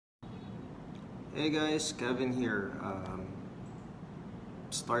Hey guys, Kevin here.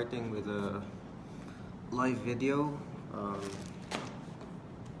 Starting with a live video. Um,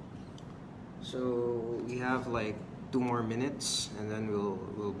 so we have like 2 more minutes, and then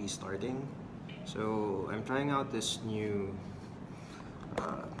we'll be starting. So I'm trying out this new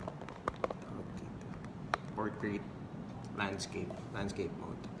uh, portrait landscape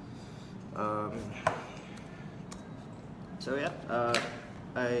mode. Um, so yeah,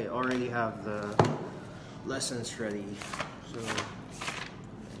 I already have the lessons ready.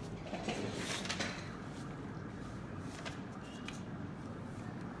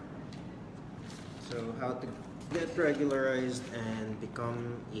 So how to get regularized and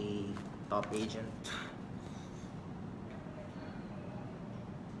become a top agent.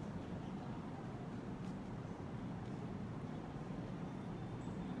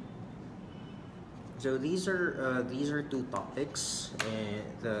 So these are two topics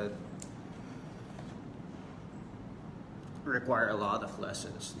that require a lot of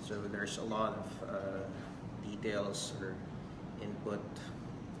lessons. So there's a lot of details or input,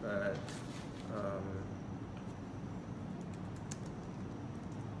 but um,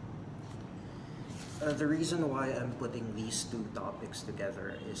 the reason why I'm putting these two topics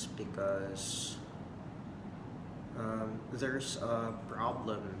together is because there's a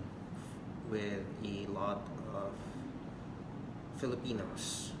problem with a lot of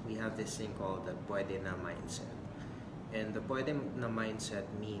Filipinos. We have this thing called the pwede na mindset. And the pwede na mindset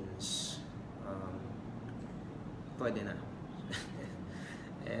means pwede na.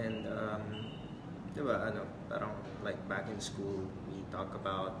 And diba, parang like back in school, we talk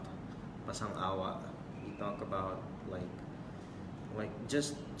about pasang awa. We talk about like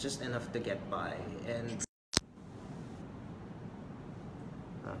just enough to get by. And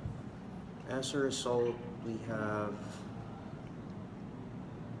as a result, we have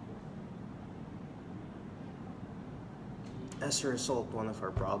one of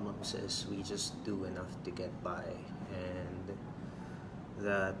our problems is we just do enough to get by, and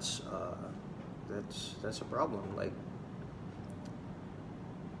that's a problem. Like,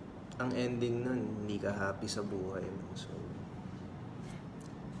 ang ending nun, hindi ka happy sa buhay mo. So,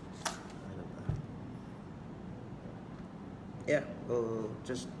 ano ba? Yeah, we'll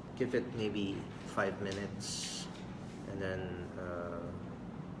just give it maybe 5 minutes, and then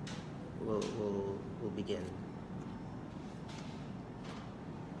we'll begin.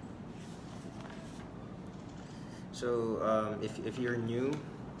 So if you're new,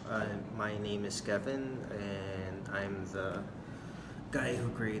 my name is Kevin, and I'm the guy who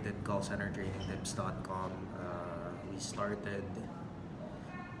created callcentertrainingtips.com. We started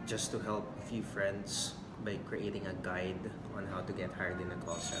just to help a few friends by creating a guide on how to get hired in a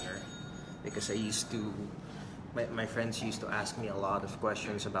call center, because my friends used to ask me a lot of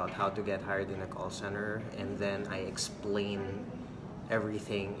questions about how to get hired in a call center, and then I explain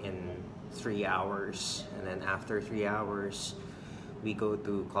everything in 3 hours, and then after 3 hours we go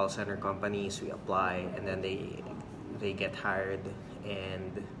to call center companies, we apply, and then they get hired,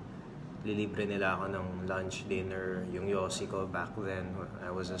 and lilibre nila ako ng lunch, dinner, yung yosi ko back then when I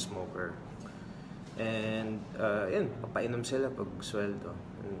was a smoker. And yun, papainom sila pag sweldo.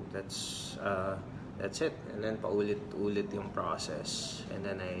 And that's it. And then paulit-ulit yung process. And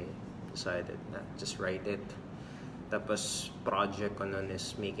then I decided na just write it. Tapos project ko nun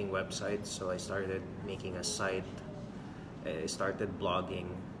is making websites, so I started making a site. I started blogging,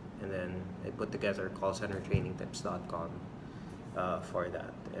 and then I put together callcentertrainingtips.com for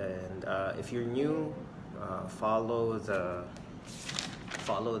that. And if you're new, follow the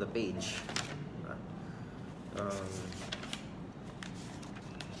page. Let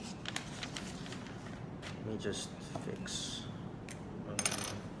me just fix.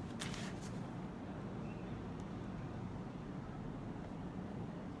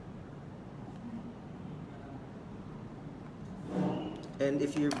 And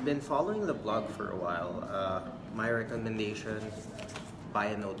if you've been following the blog for a while, my recommendation, buy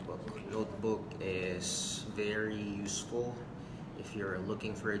a notebook. Notebook is very useful if you're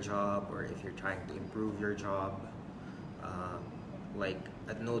looking for a job or if you're trying to improve your job. Like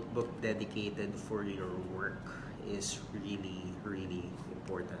a notebook dedicated for your work is really, really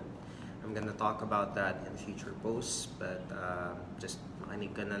important. I'm gonna talk about that in future posts, but just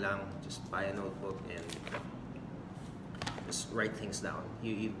makinig ka na lang, just buy a notebook and just write things down.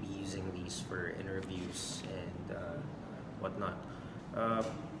 You'll be using these for interviews and whatnot.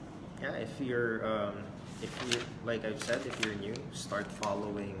 Yeah, if you're like I've said, if you're new, start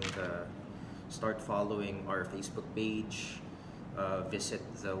following our Facebook page. Visit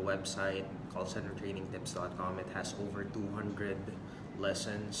the website callcentertrainingtips.com. It has over 200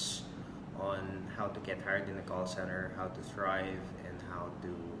 lessons on how to get hired in a call center, how to thrive, and how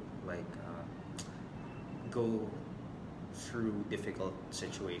to like go through difficult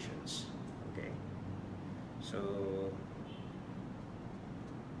situations. Okay, so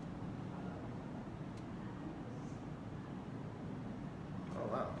oh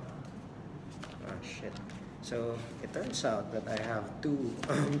wow, oh shit. So it turns out that I have two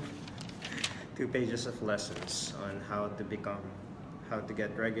 2 pages of lessons on how to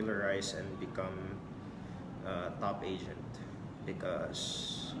get regularized and become a top agent,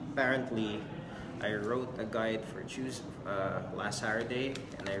 because apparently I wrote a guide for last Saturday,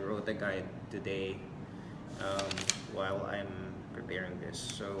 and I wrote a guide today while I'm preparing this.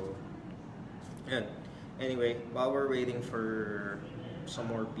 So yeah. Anyway, while we're waiting for some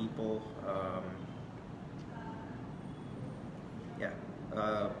more people, yeah,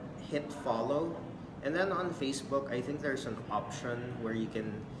 hit follow, and then on Facebook, I think there's an option where you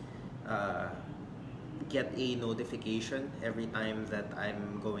can uh, get a notification every time that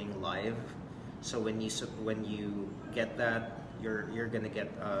I'm going live. So when you get that, you're gonna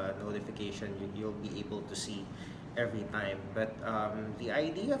get a notification. You'll be able to see every time. But the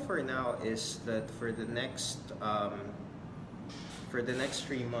idea for now is that for the next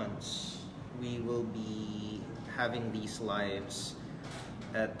 3 months, we will be having these lives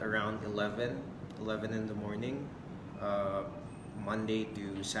at around 11 in the morning, Monday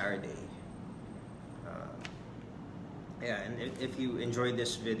to Saturday. Uh, yeah, and if you enjoyed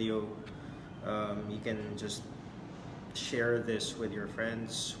this video, you can just share this with your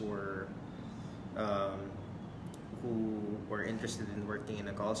friends um, who are interested in working in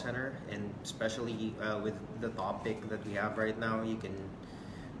a call center, and especially with the topic that we have right now, you can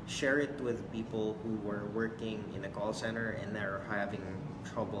share it with people who are working in a call center and are having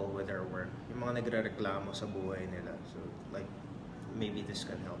trouble with their work. Yung mga nagrereklamo sa buhay nila. So, like, maybe this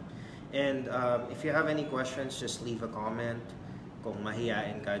can help. And if you have any questions, just leave a comment. Kung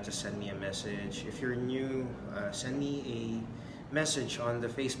mahiyain ka, just send me a message. If you're new, send me a message on the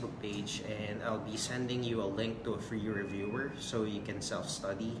Facebook page, and I'll be sending you a link to a free reviewer so you can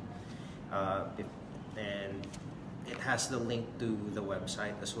self-study. And it has the link to the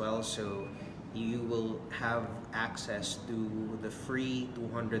website as well, so you will have access to the free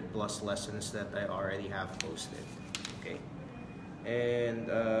 200 plus lessons that I already have posted. Okay, and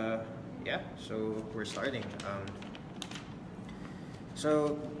yeah, so we're starting.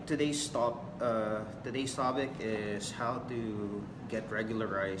 So today's topic is how to get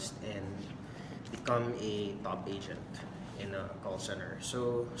regularized and become a top agent in a call center.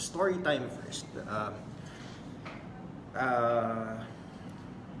 So story time first.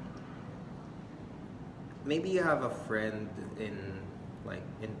 Maybe you have a friend in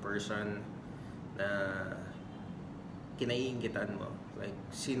person na kinaiinggitan mo. Like,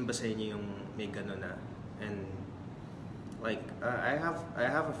 sino ba sa inyo yung may gano'n na? And I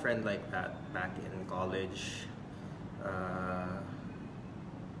have a friend like that back in college. I'm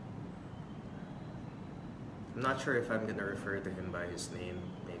not sure if I'm gonna refer to him by his name.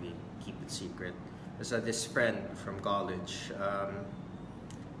 Maybe keep it secret. So this friend from college.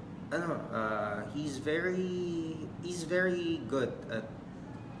 He's very good at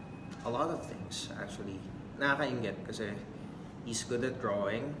a lot of things actually. Nakakaingit kasi he's good at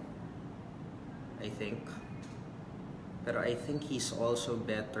drawing, I think. But I think he's also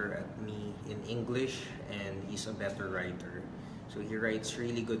better at me in English, and he's a better writer. So he writes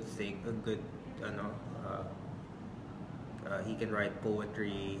really good he can write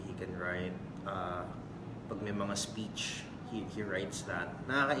poetry, he can write pag may mga speech, he writes that.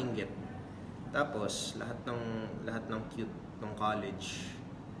 Nakakainggit. Tapos lahat ng cute ng college,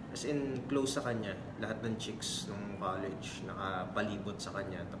 as in close sa kanya, lahat ng chicks ng college nakapalibot sa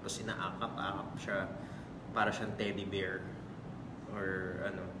kanya, tapos inaakap-akap siya para siyang teddy bear or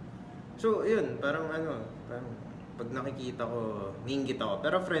ano. So yun, parang pag nakikita ko, naiinggit ako,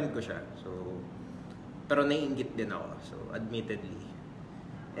 pero friend ko siya. So pero naiinggit din ako, so admittedly.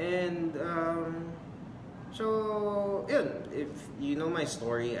 And so yun, if you know my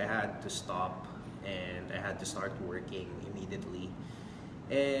story, I had to stop and I had to start working immediately.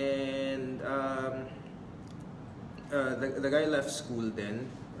 And the guy left school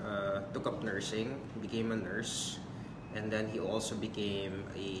then, took up nursing, became a nurse, and then he also became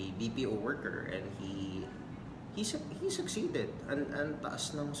a BPO worker, and he succeeded. Ang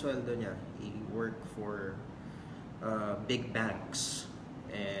taas ng sweldo niya. He worked for big banks,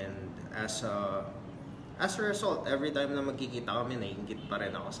 and as a result, every time na magkikita kami, naiinggit pa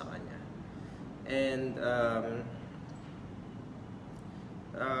rin ako sa kanya. And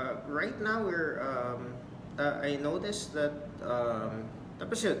right now I noticed that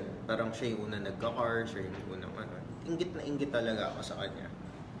Tapos yun, parang siya yung una nagka-car, siya yung unang ano. Inggit na inggit talaga ako sa kanya.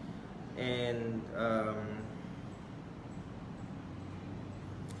 And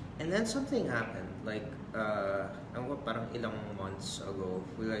then something happened, like, ano ko, parang ilang months ago,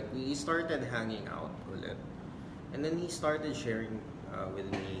 we started hanging out ulit. And then he started sharing with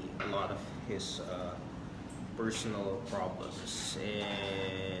me a lot of his personal problems.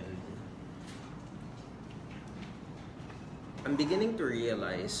 And I'm beginning to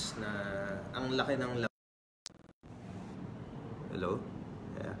realize na ang laki ng Hello?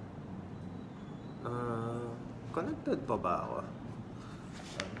 Yeah. Connected pa ba ako?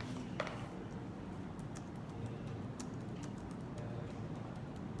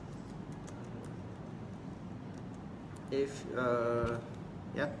 If,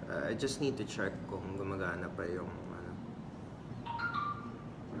 yeah, I just need to check kung gumagana pa yung, ano.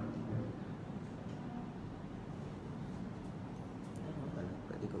 Ano,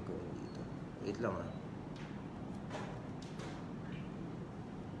 pwede ko gawin dito. Wait lang ah.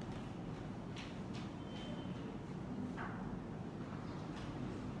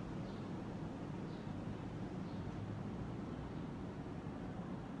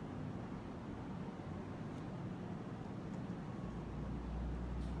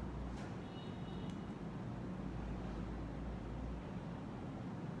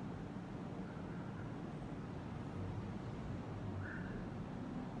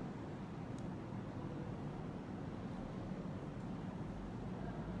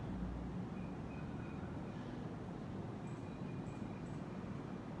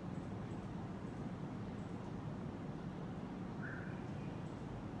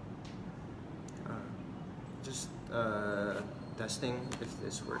 Just testing if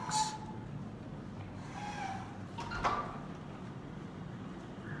this works.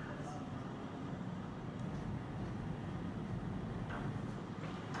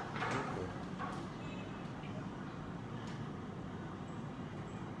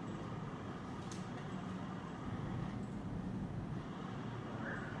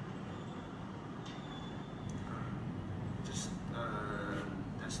 Just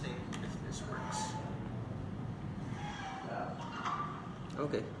testing if this works.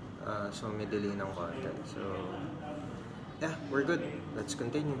 Okay, so may delay ng konti. So, yeah, we're good. Let's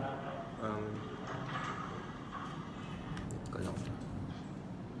continue. Ko lang.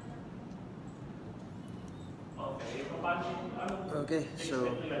 Okay, so,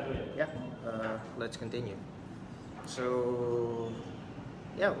 yeah, let's continue. So,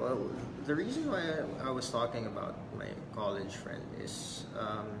 yeah, well, the reason why I was talking about my college friend is,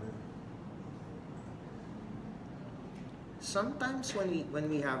 sometimes when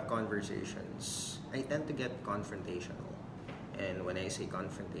we have conversations, I tend to get confrontational. And when I say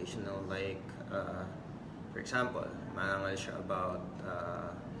confrontational, like, for example, maangal siya about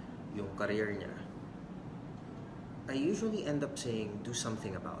yung career niya. I usually end up saying, do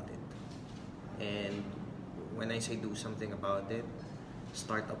something about it. And when I say do something about it,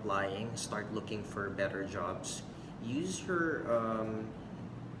 start applying, start looking for better jobs. Use your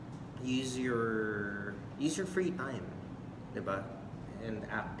free time. Diba? And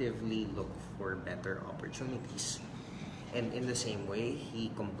actively look for better opportunities. And in the same way,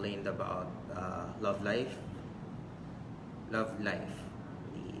 he complained about Love Life, the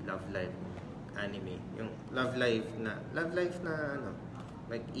Love Life anime, yung Love Life na ano,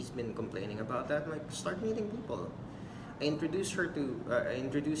 like he's been complaining about that. Like, start meeting people. I introduced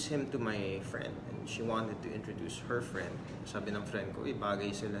him to my friend, and she wanted to introduce her friend. Sabi ng friend ko,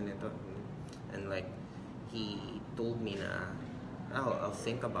 bagay sila nito. And like, he told me na, I'll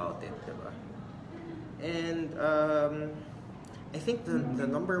think about it, diba? And I think the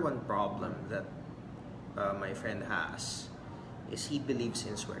number one problem that my friend has is he believes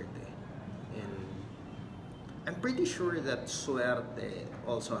in suerte. And I'm pretty sure that suerte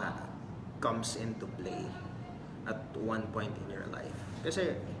also comes into play at one point in your life.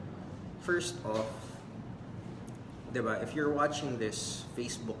 Kasi, first off, diba, if you're watching this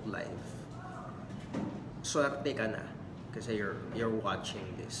Facebook Live, swerte ka na kasi you're watching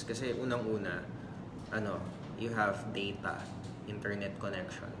this. Kasi unang-una, you have data, internet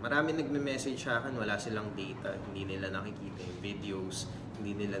connection. Marami nagme-message sa akin, wala silang data, hindi nila nakikita yung videos,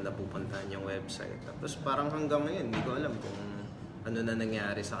 hindi nila napupuntahan yung website. Tapos parang hanggang ngayon, hindi ko alam kung ano na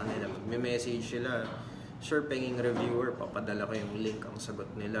nangyari sa kanila. Magme-message sila, sir, penging reviewer, papadala ko yung link, ang sagot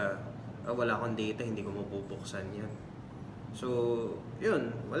nila, wala akong data, hindi ko mapupuksan yan. So,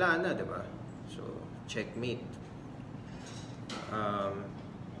 yun, wala na, diba? So, checkmate.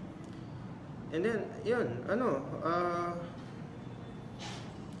 And then, yun,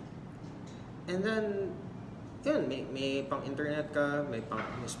 and then, yun, may pang internet ka, may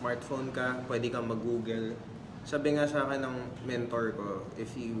smartphone ka, pwede kang mag-google. Sabi nga sa akin ng mentor ko,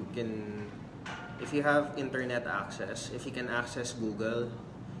 if you have internet access, if you can access Google,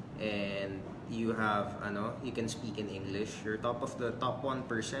 and you have, you can speak in English, you're top of the top 1%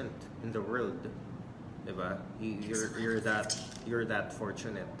 in the world. Diba? You're that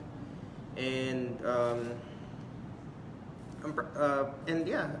fortunate. And, and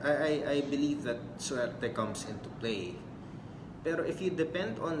yeah, I believe that swerte comes into play. Pero if you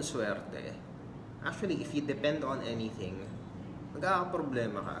depend on swerte, actually, if you depend on anything,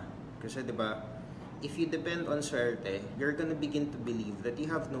 magkakaproblema ka. Kasi diba, if you depend on swerte, you're gonna begin to believe that you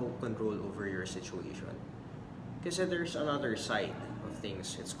have no control over your situation. Kasi there's another side of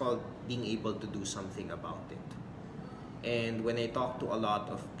things. It's called being able to do something about it. And when I talk to a lot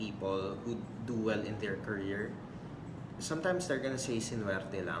of people who do well in their career, sometimes they're gonna say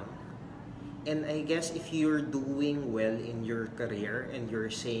sinuwerte lang. And I guess if you're doing well in your career and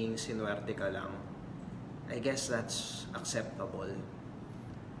you're saying sinuwerte ka lang, I guess that's acceptable.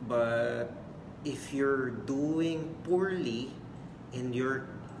 But if you're doing poorly in your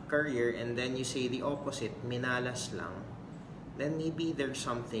career and then you say the opposite, minalas lang, then maybe there's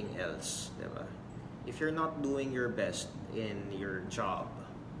something else, diba? If you're not doing your best in your job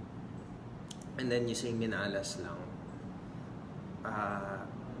and then you say minalas lang,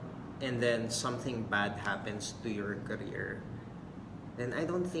 and then something bad happens to your career, then I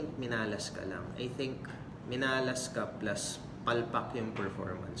don't think minalas ka lang. I think minalas ka plus palpak yung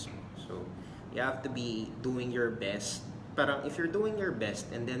performance mo. So, you have to be doing your best. Parang if you're doing your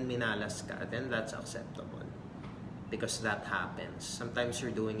best and then minalas ka, then that's acceptable. Because that happens. Sometimes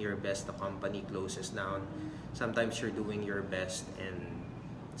you're doing your best, the company closes down. Sometimes you're doing your best and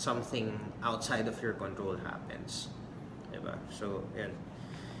something outside of your control happens. Diba? So, yun.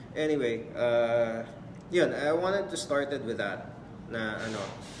 Anyway, yun, I wanted to start it with that,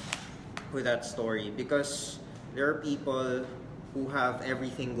 with that story, because there are people who have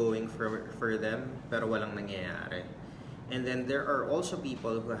everything going for them, pero walang nangyayari. And then there are also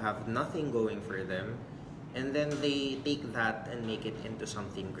people who have nothing going for them, and then they take that and make it into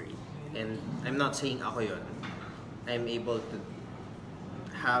something great. And I'm not saying ako yun. I'm able to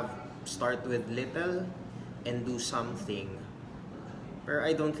start with little and do something. Pero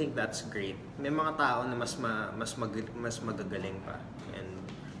I don't think that's great. May mga tao na mas magagaling pa. And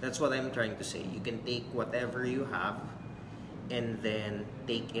that's what I'm trying to say. You can take whatever you have and then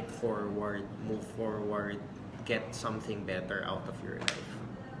take it forward, move forward, get something better out of your life.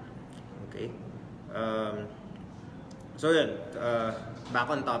 Okay? So yun, back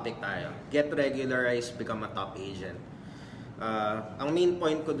on topic tayo. Get regularized, become a top agent. Ang main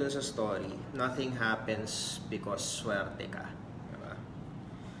point ko dun sa story, nothing happens because swerte ka. Diba?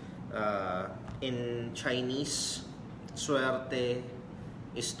 In Chinese, swerte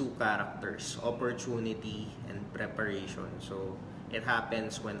is two characters, opportunity and preparation. So it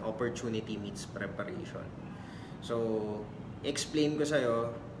happens when opportunity meets preparation. So explain ko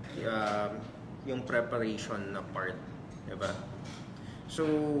sa'yo yung preparation na part, diba? So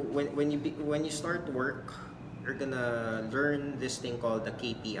when you start work, you're gonna learn this thing called the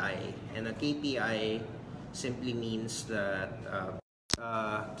KPI, and a KPI simply means that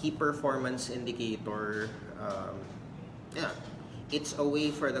key performance indicator. It's a way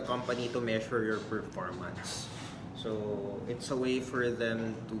for the company to measure your performance. So it's a way for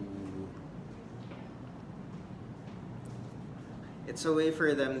them to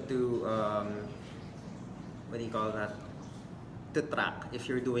what do you call that? To track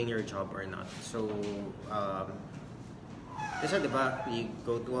if you're doing your job or not. So, kasi diba, you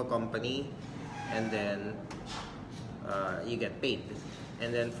go to a company and then you get paid.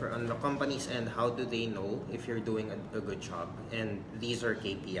 And then on the company's end, how do they know if you're doing a good job? And these are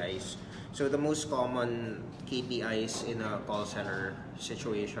KPIs. So the most common KPIs in a call center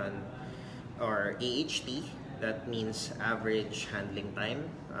situation are AHT. That means average handling time.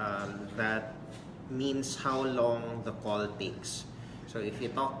 That means how long the call takes. So if you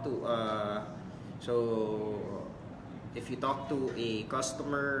talk to a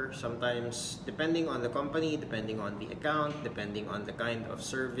customer, sometimes depending on the company, depending on the account, depending on the kind of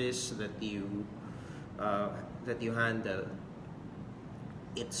service that you handle,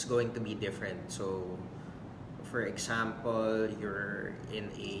 it's going to be different. So for example, you're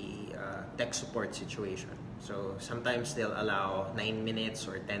in a tech support situation. So sometimes they'll allow 9 minutes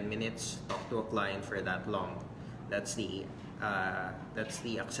or 10 minutes to talk to a client for that long. That's the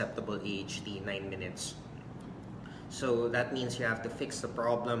acceptable AHT, 9 minutes. So that means you have to fix the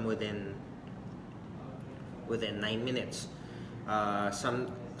problem within 9 minutes.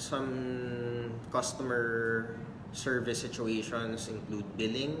 some customer service situations include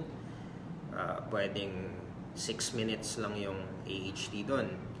billing. Pwedeng 6 minutes lang yung AHT dun.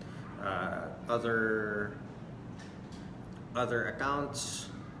 Other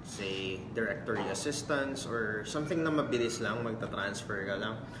accounts, say directory assistance or something na mabilis lang, magta-transfer ka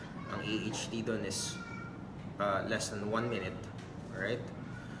lang. Ang AHT dun is less than 1 minute. Alright?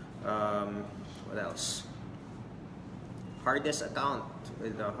 What else? Hardest account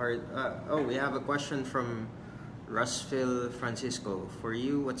with the we have a question from Rusville Francisco. For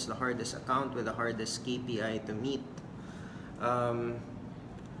you, what's the hardest account with the hardest KPI to meet?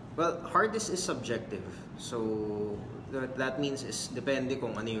 Well, hardest is subjective. So that means is depende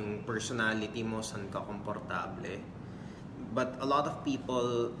kung ano yung personality mo, saan ka komportable. But a lot of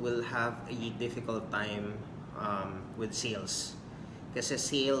people will have a difficult time with sales. Kasi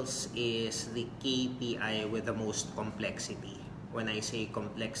sales is the KPI with the most complexity. When I say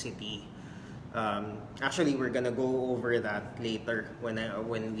complexity, actually we're gonna go over that later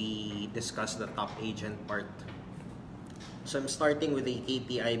when we discuss the top agent part. So I'm starting with the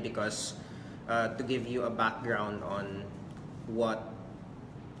KPI because to give you a background on what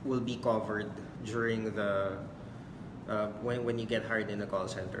will be covered during the when you get hired in the call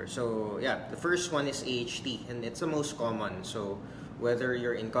center. So yeah, the first one is AHT, and it's the most common. So whether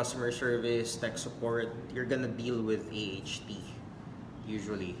you're in customer service, tech support, you're gonna deal with AHT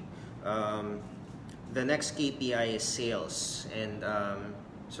usually. The next KPI is sales, and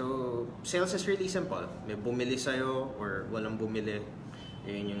so sales is really simple. May bumili sa'yo or walang bumili,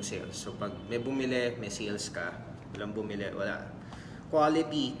 yun yung sales. So pag may bumili, may sales ka. Walang bumili, wala.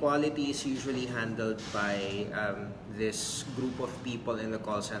 Quality is usually handled by this group of people in the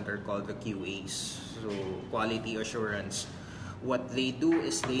call center called the QAs. So quality assurance. What they do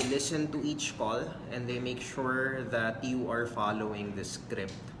is they listen to each call and they make sure that you are following the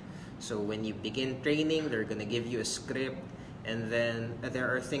script. So when you begin training, they're gonna give you a script, and then there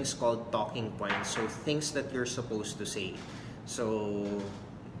are things called talking points. So things that you're supposed to say. So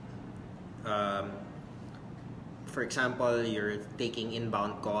for example, you're taking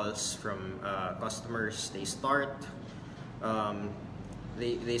inbound calls from customers. They start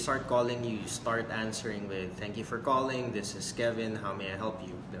they start calling you. You start answering with "Thank you for calling. This is Kevin. How may I help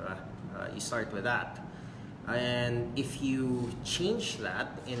you?" You start with that. And if you change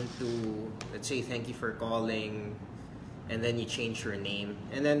that into, let's say, "Thank you for calling," and then you change your name,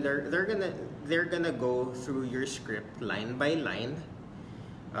 and then they're gonna go through your script line by line,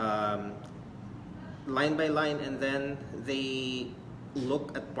 and then they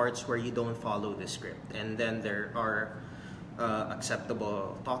look at parts where you don't follow the script, and then there are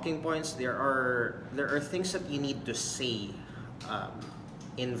acceptable talking points. There are things that you need to say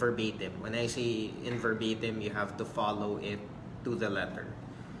in verbatim. When I say in verbatim, you have to follow it to the letter.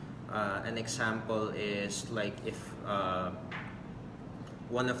 An example is like if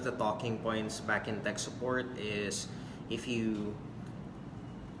one of the talking points back in tech support is if you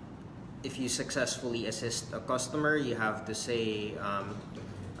successfully assist a customer, you have to say,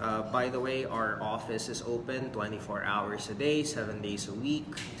 by the way, our office is open 24 hours a day, 7 days a week,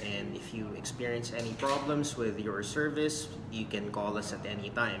 and if you experience any problems with your service, you can call us at any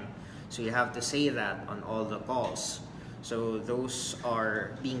time. So you have to say that on all the calls. So those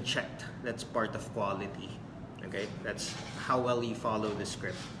are being checked. That's part of quality. Okay, that's how well you follow the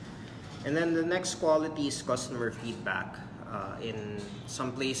script. And then the next quality is customer feedback. In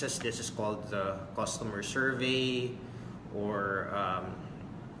some places, this is called the customer survey, or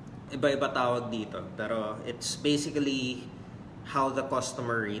iba-iba tawag dito. Pero it's basically how the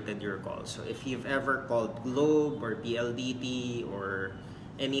customer rated your call. So if you've ever called Globe or PLDT or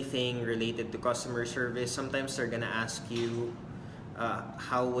anything related to customer service, sometimes they're gonna ask you,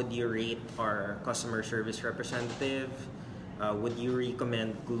 how would you rate our customer service representative? Would you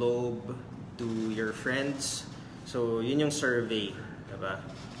recommend Globe to your friends? So yun yung survey, diba?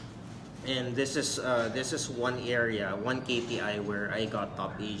 And this is one area, one KPI where I got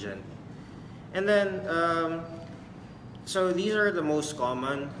top agent. And then so these are the most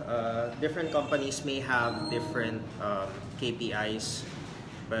common. Different companies may have different KPIs,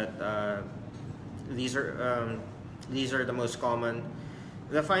 but these are the most common.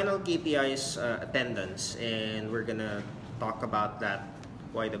 The final KPI is attendance, and we're gonna talk about that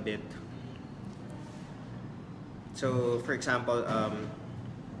quite a bit. So for example,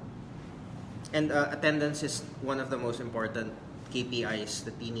 attendance is one of the most important KPIs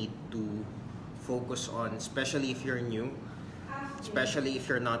that you need to focus on, especially if you're new, especially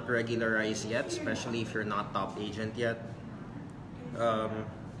if you're not regularized yet, especially if you're not top agent yet.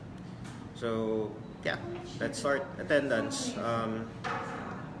 So yeah, let's start attendance.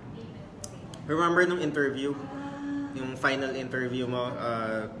 Remember nung interview, yung final interview mo,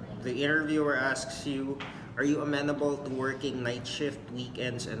 the interviewer asks you, are you amenable to working night shift,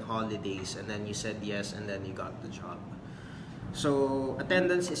 weekends, and holidays? And then you said yes, and then you got the job. So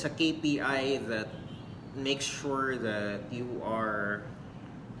attendance is a KPI that makes sure that you are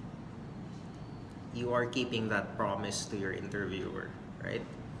keeping that promise to your interviewer, right?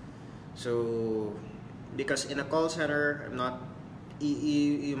 So because in a call center,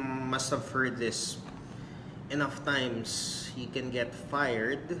 you must have heard this enough times, you can get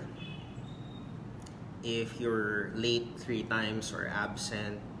fired if you're late 3 times or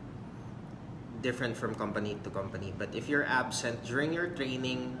absent, different from company to company. But if you're absent during your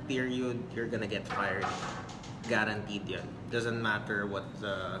training period, you're gonna get fired, guaranteed yun. Doesn't matter what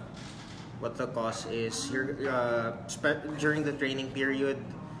the cause is. During the training period,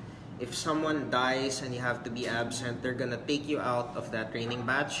 if someone dies and you have to be absent, they're gonna take you out of that training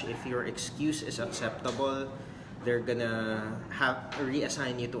batch. If your excuse is acceptable, they're gonna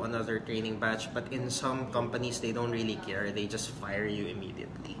reassign you to another training batch. But in some companies, they don't really care. They just fire you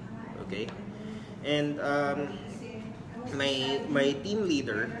immediately. Okay? And my team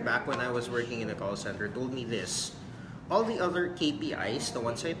leader, back when I was working in a call center, told me this. All the other KPIs, the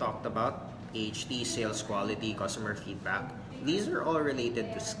ones I talked about, HT, sales quality, customer feedback, these are all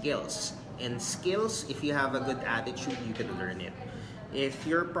related to skills. And skills, if you have a good attitude, you can learn it. If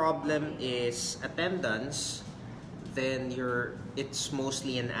your problem is attendance, then it's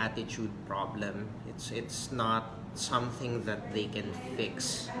mostly an attitude problem. It's not something that they can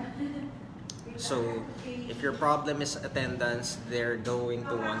fix. So if your problem is attendance, they're going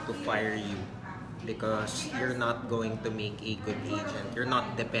to want to fire you because you're not going to make a good agent. You're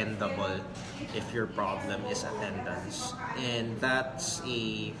not dependable if your problem is attendance. And that's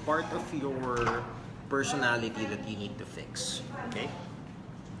a part of your personality that you need to fix. Okay?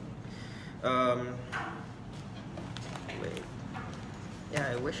 Wait. Yeah,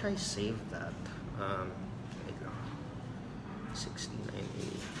 I wish I saved that. Wait lang.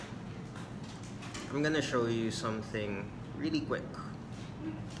 69A. I'm gonna show you something really quick.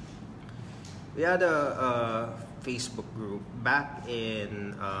 We had a Facebook group back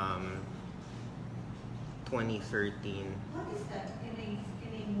in 2013. What is that? Can they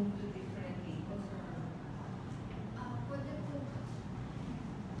move to different tables or?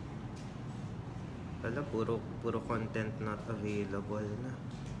 Wala, puro content not available na.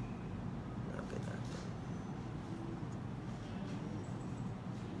 Hanapin natin.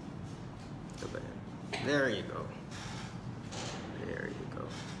 Ito ba yan? There you go. There you go.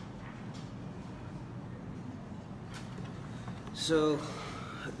 So,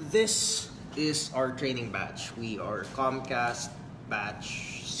 this is our training batch. We are Comcast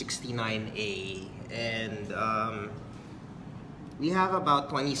batch 69A, and we have about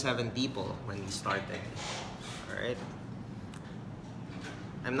 27 people when we started. Alright?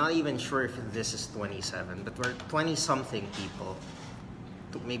 I'm not even sure if this is 27, but we're 20-something people.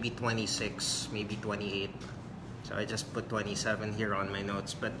 Maybe 26, maybe 28. So I just put 27 here on my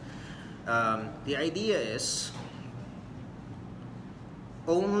notes. But the idea is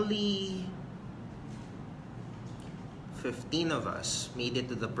only 15 of us made it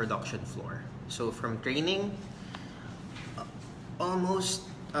to the production floor. So from training, almost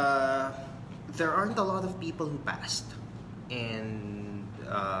there aren't a lot of people who passed. And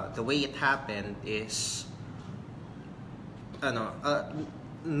the way it happened is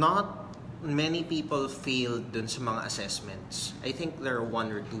not many people failed dun sa mga assessments. I think there are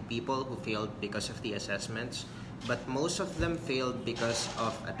 1 or 2 people who failed because of the assessments, but most of them failed because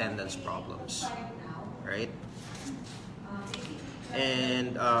of attendance problems, right?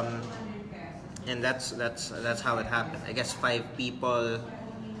 And that's how it happened. I guess 5 people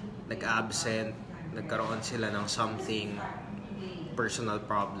nag-absent, nagkaroon sila ng something, personal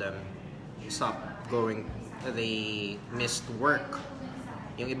problem, stopped going, they missed work.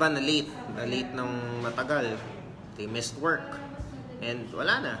 Yung iba na late ng matagal, they missed work. And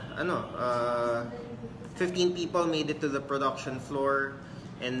wala na, 15 people made it to the production floor,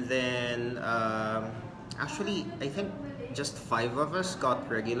 and then actually I think just 5 of us got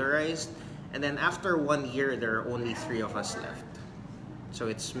regularized, and then after 1 year there are only 3 of us left. So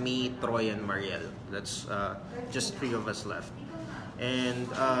it's me, Troy, and Mariel. That's just 3 of us left. And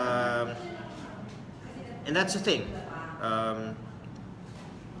that's the thing.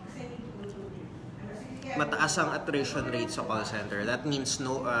 Mataas ang attrition rate sa call center. That means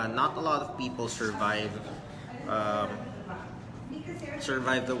not a lot of people survive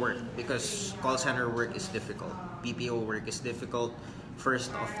the work because call center work is difficult. BPO work is difficult.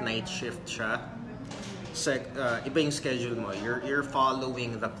 First off, night shift siya. Iba yung schedule mo. You're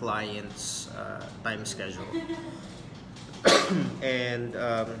following the client's time schedule. And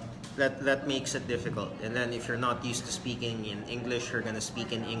that makes it difficult. And then if you're not used to speaking in English, you're gonna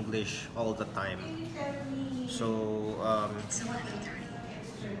speak in English all the time. So,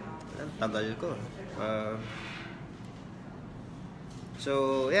 tagal ko.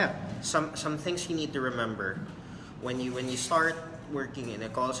 So yeah, some things you need to remember when you start working in a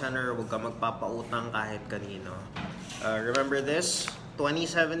call center. Huwag ka magpapautang kahit kanino. Remember this: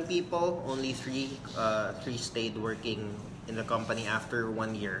 27 people, only three stayed working in the company after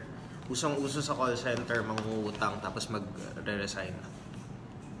 1 year. Usong-uso sa call center, mangungutang tapos mag-resign.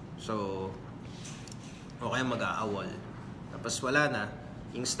 So, okay, mag-aawol. Tapos wala na.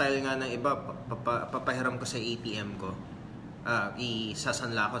 Yung style nga ng iba, papahiram ko sa ATM ko.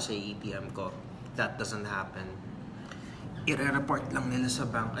 Isasanla ko sa ATM ko. That doesn't happen. I-report lang nila sa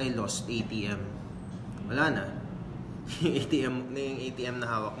bank, I lost ATM. Wala na. yung ATM na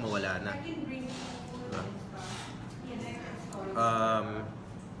hawak mo, wala na.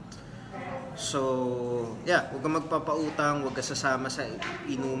 So, yeah, huwag ka magpapautang, huwag ka sasama sa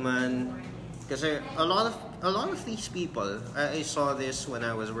inuman. Kasi a lot of these people, I saw this when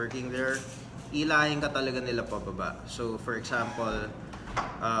I was working there, ilahin ka talaga nila pababa. So, for example,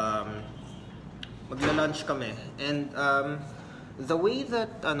 magla-lunch kami, and the way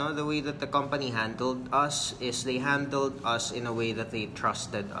that the company handled us is they handled us in a way that they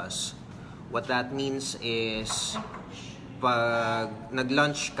trusted us. What that means is, pag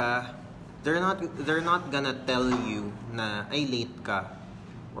nag-lunch ka, they're not gonna tell you na ay late ka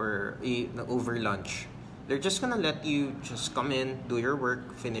or over lunch. They're just gonna let you just come in, do your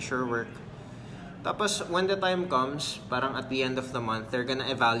work, finish your work. Tapos when the time comes, parang at the end of the month, they're gonna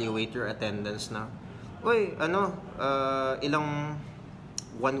evaluate your attendance na, uy, ilang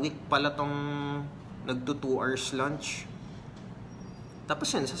 1 week pala tong nagto 2 hours lunch. Tapos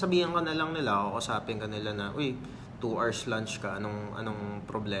yun, sasabihan ka na lang nila, kausapin ka nila na, uy, 2 hours lunch ka, anong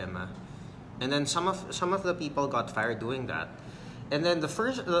problema? And then some of the people got fired doing that. And then the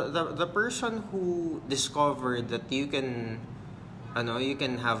person who discovered that you can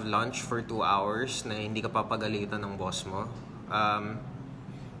have lunch for 2 hours na hindi ka papagalitan ng boss mo,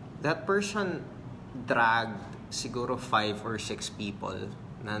 that person dragged siguro 5 or 6 people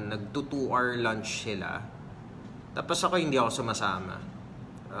na nagto 2-hour lunch sila. Tapos ako hindi ako sumasama.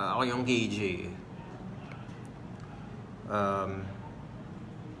 Ako yung KJ.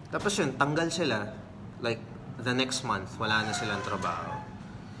 Tapos yun, tanggal sila. Like, the next month, wala na silang trabaho.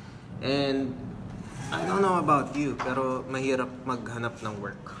 And, I don't know about you, pero mahirap maghanap ng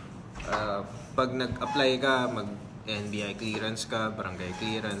work. Pag nag-apply ka, mag-NBI clearance ka, barangay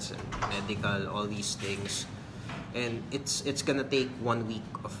clearance, and medical, all these things. And it's gonna take 1 week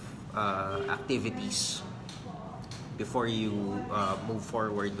of activities before you move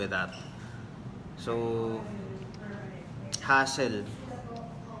forward with that. So, hassle.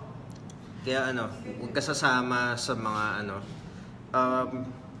 Kaya huwag ka sasama sa mga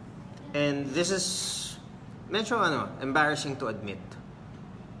and this is medyo embarrassing to admit.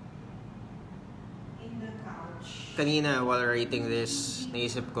 Kanina while writing this,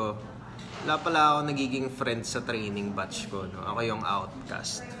 naisip ko, wala pala ako nagiging friend sa training batch ko, no? Ako yung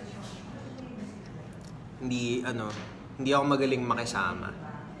outcast. Hindi ako magaling makisama.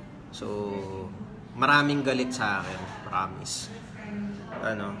 So, maraming galit sa akin, promise.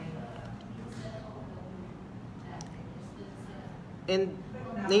 And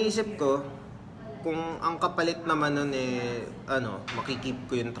naisip ko, kung ang kapalit naman nun makikip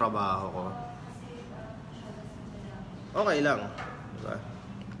ko yung trabaho ko, okay lang, diba?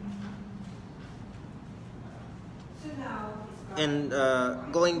 And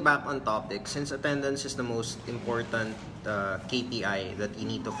going back on topic, since attendance is the most important KPI that you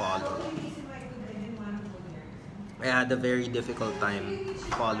need to follow, I had a very difficult time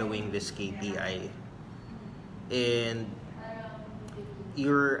following this KPI. And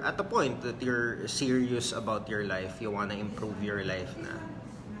you're at the point that you're serious about your life, you wanna improve your life na.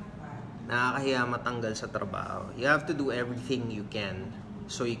 Nakakahiya matanggal sa trabaho. You have to do everything you can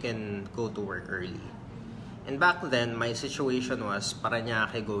so you can go to work early. And back then, my situation was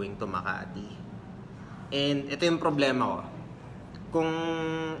Parañaque going to Makati. And ito yung problema ko. Kung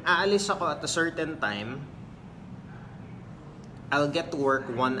aalis ako at a certain time, I'll get to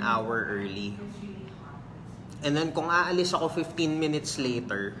work 1 hour early. And then kung aalis ako 15 minutes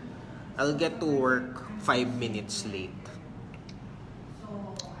later, I'll get to work 5 minutes late.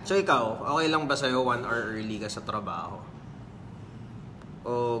 So ikaw, okay lang ba sa'yo 1 hour early ka sa trabaho?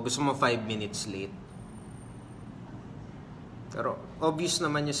 O gusto mo 5 minutes late? Pero obvious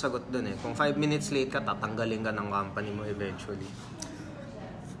naman yung sagot dun eh. Kung 5 minutes late ka, tatanggalin ka ng company mo eventually.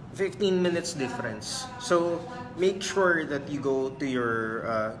 15 minutes difference. So make sure that you go to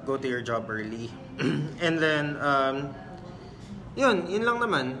your job early. And then yun lang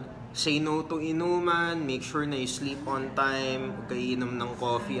naman. Say no to inuman, make sure na you sleep on time, huwag kayo inom ng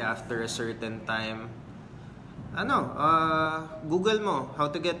coffee after a certain time. Google mo how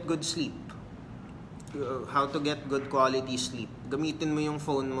to get good sleep. How to get good quality sleep. Gamitin mo yung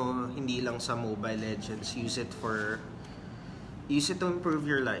phone mo hindi lang sa Mobile Legends. Use it to improve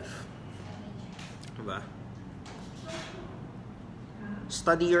your life. Diba?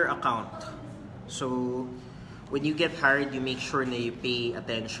 Study your account. So when you get hired, you make sure na you pay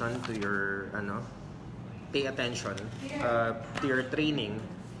attention to your to your training.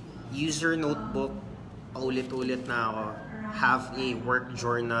 Use your notebook. Paulit-ulit na ako. Have a work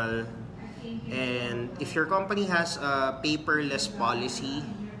journal. And if your company has a paperless policy,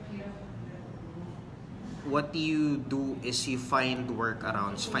 what you do is you find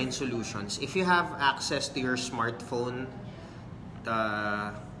workarounds, find solutions. If you have access to your smartphone,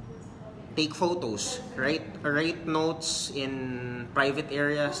 take photos, write notes in private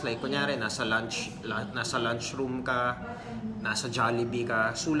areas, like kunyari nasa lunchroom ka, nasa Jollibee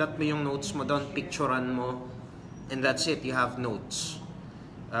ka, sulat mo yung notes mo doon, picturean mo, and that's it, you have notes.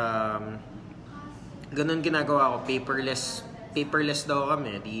 Ganun ginagawa ko, paperless daw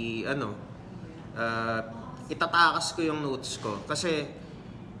kami, itatakas ko yung notes ko kasi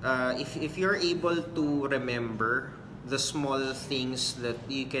if you're able to remember the small things that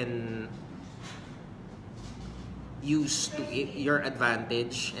you can use to your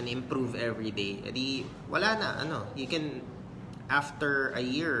advantage and improve every day, edi wala na, you can, after a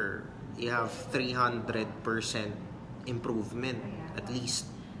year you have 300% improvement at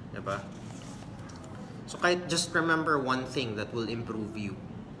least, diba? So kahit just remember one thing that will improve you,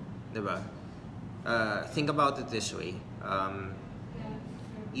 diba? Think about it this way.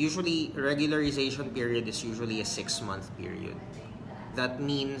 Usually, regularization period is usually a 6-month period. That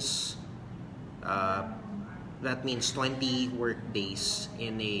means 20 work days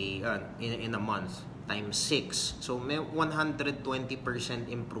in a month times 6. So may 120%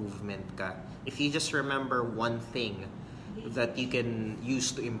 improvement ka if you just remember one thing that you can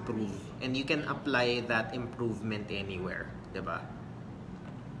use to improve, and you can apply that improvement anywhere, diba?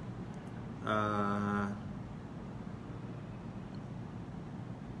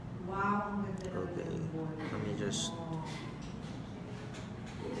 Wow, Okay, let me just...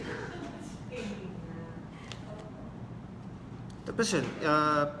 Tapos yun,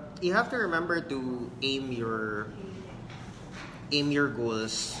 you have to remember to aim your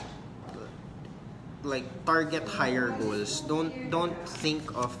goals, like target higher goals. Don't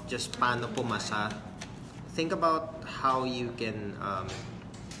think of just paano pumasa. Think about how you can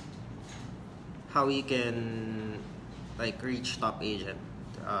like reach top agent.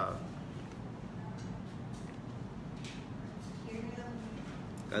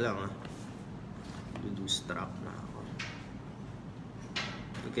 Kala nga, strap na ako.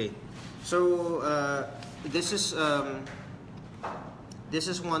 Okay, so this is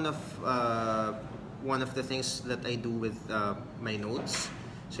one of the things that I do with my notes.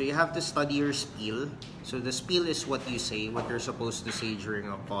 So you have to study your spiel. So the spiel is what you say, what you're supposed to say during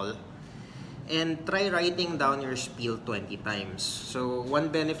a call. And try writing down your spiel 20 times. So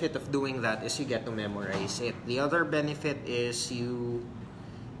one benefit of doing that is you get to memorize it. The other benefit is you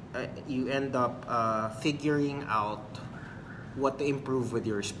end up figuring out what to improve with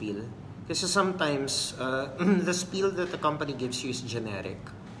your spiel. Because sometimes the spiel that the company gives you is generic.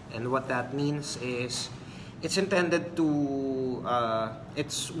 And what that means is it's intended to,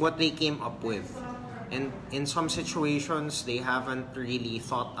 it's what they came up with. And in some situations, they haven't really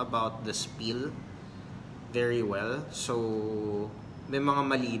thought about the spiel very well. So, may mga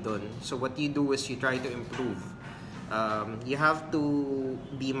mali dun. So, what you do is you try to improve. You have to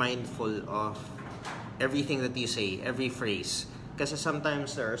be mindful of everything that you say, every phrase. Kasi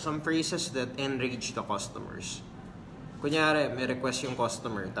sometimes there are some phrases that enrage the customers. Kunyari, may request yung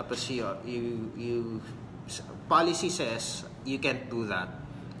customer, tapos you policy says you can't do that.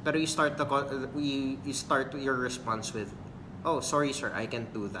 Pero you start your response with, "Oh, sorry sir, I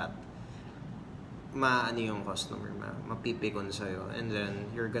can't do that." Maano yung customer, mapipikon sa'yo. And then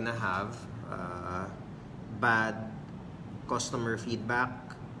you're gonna have bad customer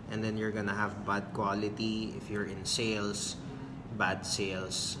feedback, and then you're gonna have bad quality. If you're in sales, bad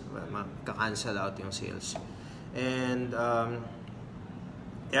sales, ka-cancel out yung sales. And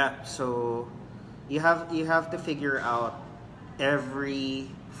yeah, so you have to figure out every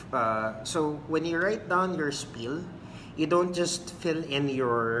so when you write down your spiel, you don't just fill in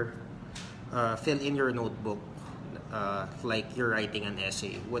your notebook like you're writing an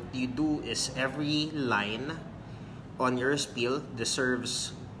essay. What you do is every line on your spiel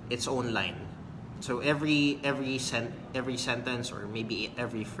deserves its own line. So every sentence, or maybe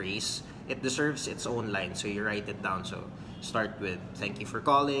every phrase, it deserves its own line. So you write it down. So start with "Thank you for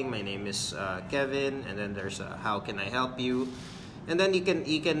calling. My name is Kevin," and then there's "How can I help you?" And then you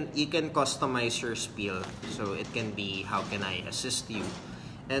can customize your spiel. So it can be "How can I assist you?"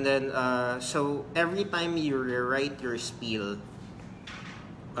 And then so every time you write your spiel,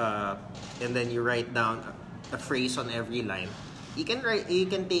 and then you write down a phrase on every line, you can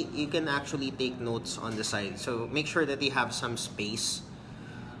actually take notes on the side. So make sure that you have some space,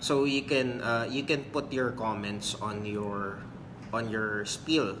 so you can put your comments on your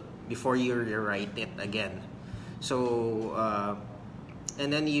spiel before you rewrite it again. So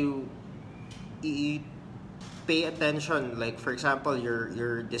and then you pay attention. Like for example,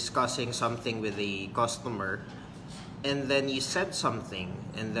 you're discussing something with a customer, and then you said something,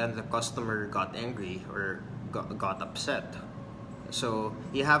 and then the customer got angry or got upset. So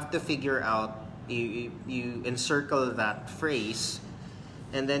you have to figure out, you encircle that phrase,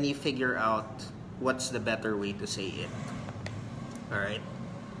 and then you figure out what's the better way to say it. All right.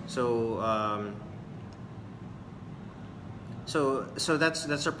 So so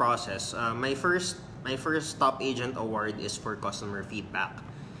that's a process. My first top agent award is for customer feedback,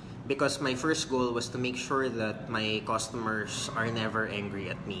 because my first goal was to make sure that my customers are never angry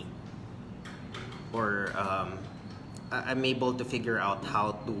at me, or I'm able to figure out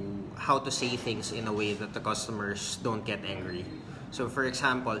how to say things in a way that the customers don't get angry. So for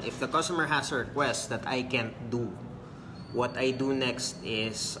example, if the customer has a request that I can't do, what I do next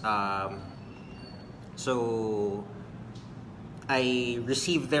is so I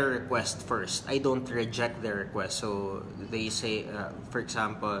receive their request first. I don't reject their request. So they say, for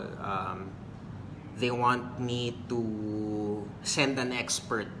example, they want me to send an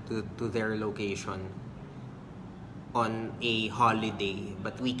expert to their location on a holiday,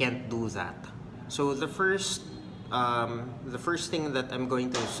 but we can't do that. So the first thing that I'm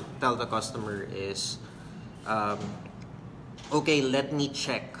going to tell the customer is, okay, let me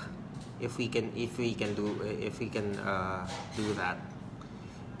check if we can do that,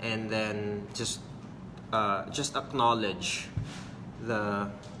 and then just acknowledge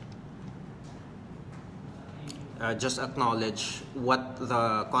what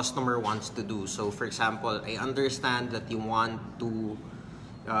the customer wants to do. So for example, I understand that you want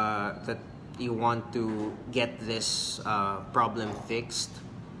to get this problem fixed.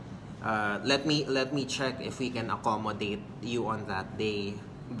 Let me check if we can accommodate you on that day.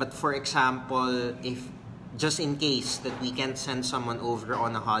 But for example, if just in case that we can't send someone over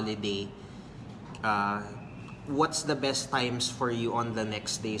on a holiday, what's the best times for you on the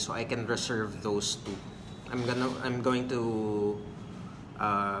next day, so I can reserve those two. I'm going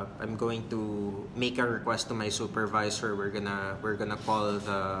to make a request to my supervisor. We're gonna call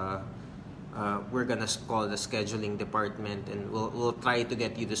the scheduling department, and we'll try to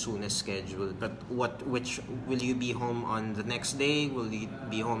get you the soonest schedule. But which will you be home on the next day? Will you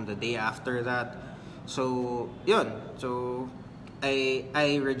be home the day after that? So yun. So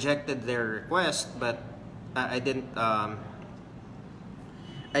I rejected their request, but I didn't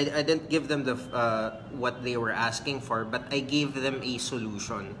give them the what they were asking for, but I gave them a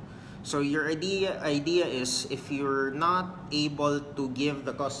solution. So your idea is, if you're not able to give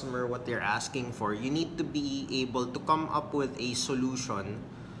the customer what they're asking for, you need to be able to come up with a solution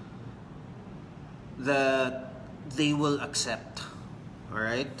that they will accept. All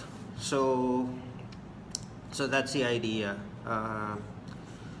right. So that's the idea.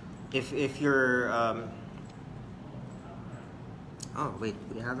 If you're oh wait,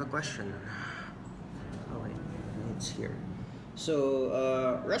 we have a question. Oh wait, it's here. So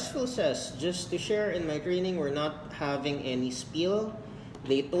Russell says, just to share, in my training we're not having any spiel.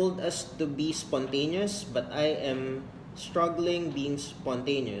 They told us to be spontaneous, but I am struggling being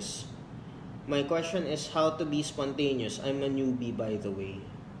spontaneous. My question is how to be spontaneous. I'm a newbie, by the way.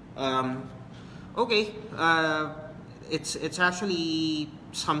 Okay, it's actually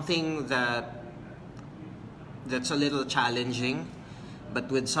something that's a little challenging,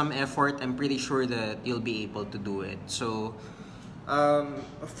 but with some effort, I'm pretty sure that you'll be able to do it. So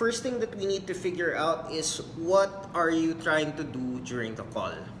first thing that we need to figure out is, what are you trying to do during the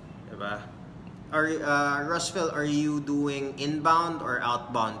call? Diba? Russell, are you doing inbound or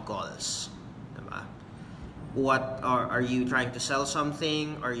outbound calls? Diba? What are you trying to sell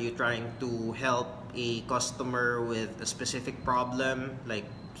something? Are you trying to help a customer with a specific problem, like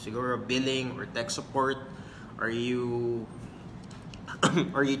siguro billing or tech support? Are you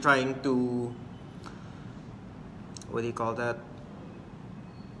are you trying to, what do you call that?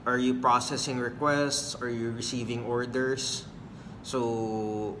 Are you processing requests? Are you receiving orders?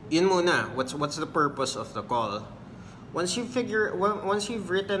 So, yun muna. What's the purpose of the call? Once you've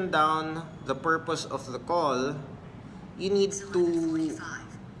written down the purpose of the call, you need to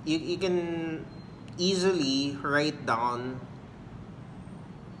you can easily write down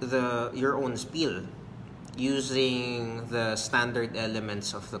your own spiel using the standard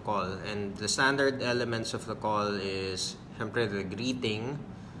elements of the call. And the standard elements of the call is syempre the greeting.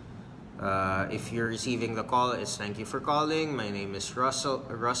 If you're receiving the call, it's thank you for calling. My name is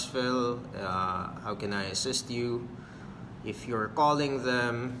Russville. How can I assist you? If you're calling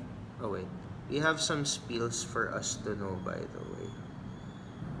them, oh wait, we have some spiels for us to know, by the way.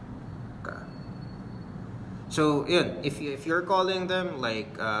 Okay. So yun, if you're calling them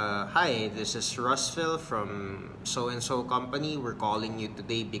like, hi, this is Russville from so and so company. We're calling you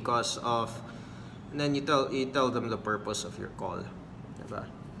today because of, and then you tell them the purpose of your call, diba?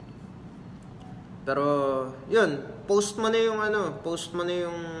 Pero yun, post mo na yung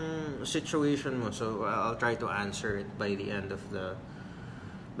situation mo. So I'll try to answer it by the end of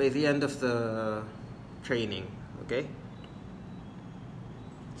the training, okay?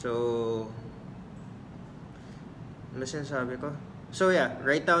 So ano sinasabi ko? So yeah,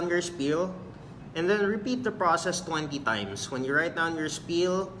 write down your spiel and then repeat the process 20 times. When you write down your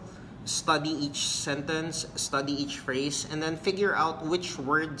spiel, study each sentence, study each phrase, and then figure out which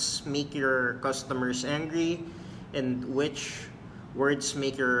words make your customers angry and which words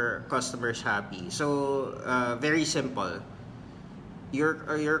make your customers happy. So very simple.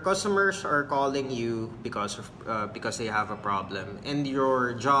 Your customers are calling you because they have a problem, and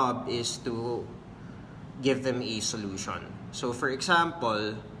your job is to give them a solution. So for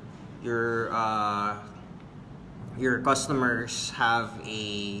example, your customers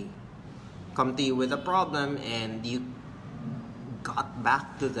come to you with a problem and you got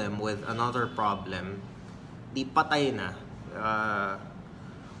back to them with another problem, di patay na.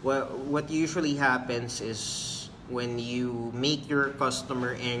 What usually happens is when you make your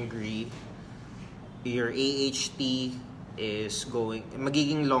customer angry, your AHT is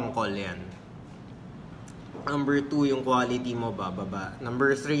magiging long call yan. Number 2, yung quality mo bababa.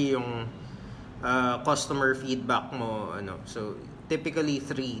 Number 3, yung customer feedback mo, so typically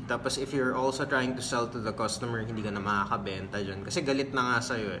 3. Tapos if you're also trying to sell to the customer, hindi ka na makakabenta dyan kasi galit na nga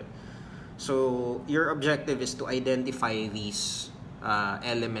sa'yo eh. So your objective is to identify these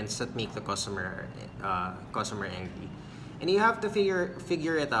elements that make the customer angry, and you have to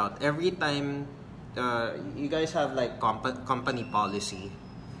figure it out every time. You guys have like company policy,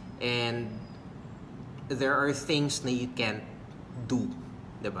 and there are things na you can't do,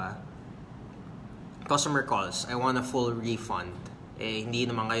 diba? Customer calls, I want a full refund. Hindi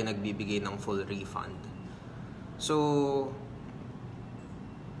naman kayo nagbibigay ng full refund. So,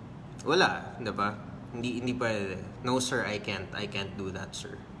 wala, diba? Hindi pwede. No sir, I can't do that,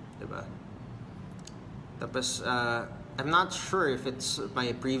 sir. Diba? Tapos, I'm not sure if it's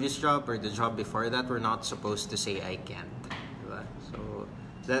my previous job or the job before that, we're not supposed to say I can't. Diba? So,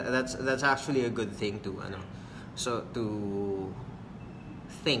 that's actually a good thing to, so to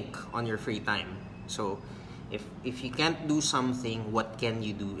think on your free time. So, if you can't do something, what can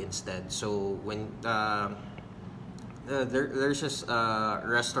you do instead? So when there's this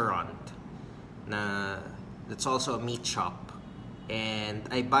restaurant that's also a meat shop, and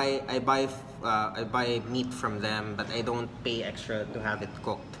I buy meat from them, but I don't pay extra to have it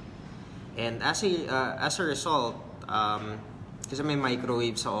cooked. And as a result, kasi may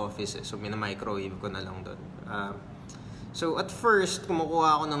microwave sa office so mina-microwave ko na lang doon. So at first,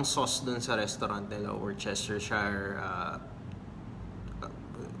 kumukuha ako ng sauce dun sa restaurant nila, Worcestershire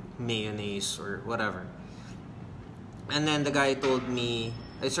mayonnaise or whatever. And then the guy told me,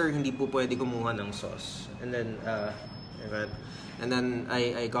 sir, hindi po pwede kumuha ng sauce. And then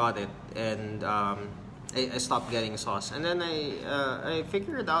I got it, and I stopped getting sauce. And then I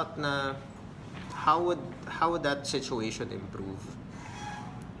figured out na how would that situation improve.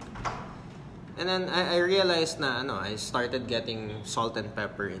 And then I realized na I started getting salt and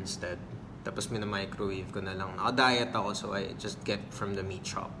pepper instead. Tapos mina-microwave ko na lang. Naka-diet ako, so I just get from the meat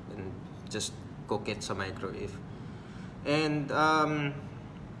shop and just cook it sa microwave. And then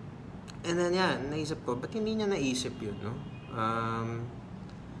naisip ko, ba't hindi niya naisip yun, no?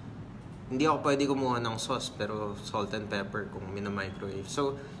 Hindi ako pwede kumuha ng sauce, pero salt and pepper kung mina-microwave.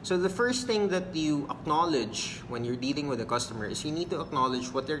 So the first thing that you acknowledge when you're dealing with a customer is you need to acknowledge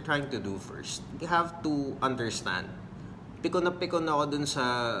what they're trying to do first. You have to understand pikon na ako dun sa,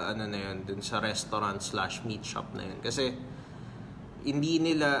 ano na yun, dun sa restaurant / meat shop na yun. Kasi, hindi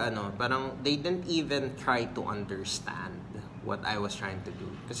nila, parang, they didn't even try to understand what I was trying to do.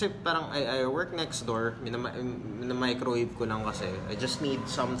 Kasi parang, I work next door, minamicrowave ko lang kasi. I just need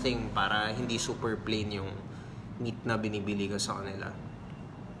something para hindi super plain yung meat na binibili ko sa kanila.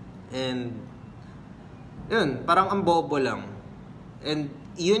 And, yun, parang ang bobo lang. And,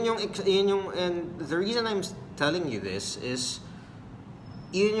 and the reason I'm telling you this is,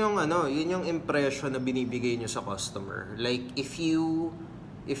 yun yung impression na binibigay nyo sa customer. Like, if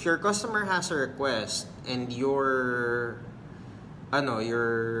your customer has a request and your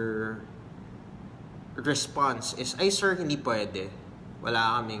response is, ay sir, hindi pwede.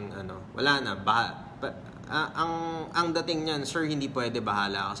 Wala kaming, wala na, ang dating niyan, sir, hindi pwede,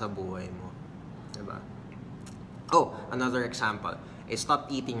 bahala ka sa buhay mo. Diba? Oh, another example. I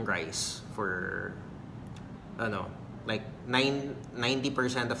stopped eating rice for, like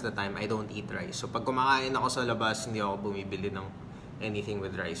 90% of the time, I don't eat rice. So, pag kumakain ako sa labas, hindi ako bumibili ng anything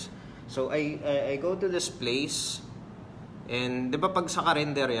with rice. So, I go to this place, and di ba pag sa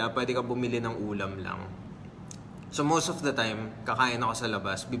karinderya, pwede ka bumili ng ulam lang. So, most of the time, kakain ako sa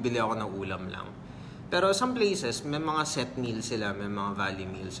labas, bibili ako ng ulam lang. Pero some places, may mga set meal sila, may mga value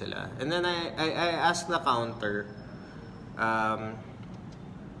meal sila. And then I ask the counter,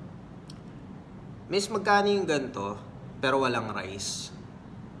 miss, magkano yung ganito, pero walang rice?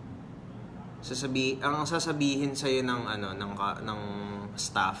 Ang sasabihin sa'yo ng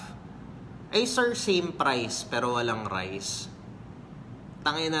staff, ay sir, same price, pero walang rice.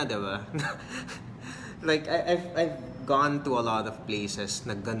 Tangina, diba? Like, I've gone to a lot of places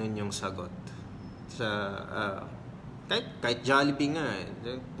na ganun yung sagot. Kahit Jollibee nga,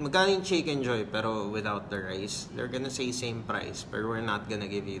 magkano yung Chicken Joy pero without the rice, they're gonna say same price, but we're not gonna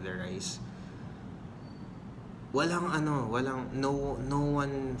give you the rice. No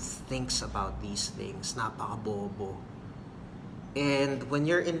one thinks about these things. Napakabobo. And when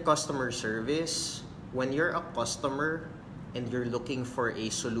you're in customer service, when you're a customer and you're looking for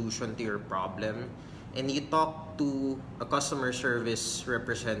a solution to your problem, and you talk to a customer service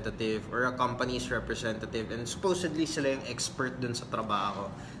representative or a company's representative, and supposedly sila yung expert dun sa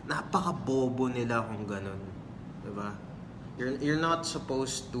trabaho, napaka-bobo nila kung ganun. Diba? You're not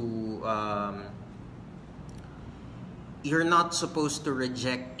supposed to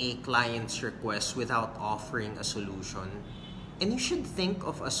reject a client's request without offering a solution. And you should think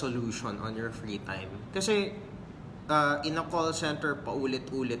of a solution on your free time. Kasi in a call center,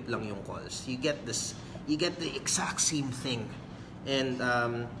 paulit-ulit lang yung calls. You get the exact same thing, and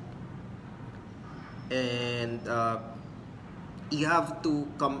you have to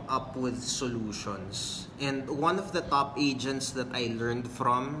come up with solutions. And one of the top agents that I learned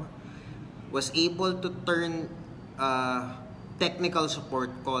from was able to turn technical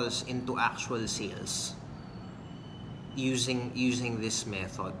support calls into actual sales using this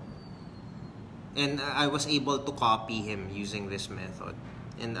method. And I was able to copy him using this method.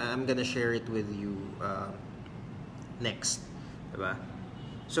 And I'm gonna share it with you next. Diba?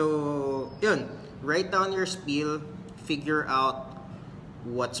 So, yun. Write down your spiel. Figure out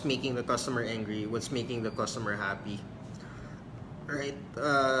what's making the customer angry, what's making the customer happy. Right?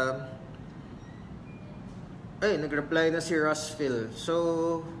 Nag-reply na si Russville.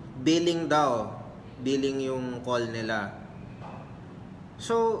 So, billing daw. Billing yung call nila.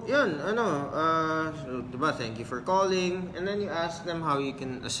 So, yun, diba, thank you for calling, and then you ask them how you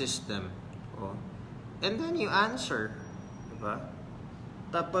can assist them. Oh. And then you answer, diba?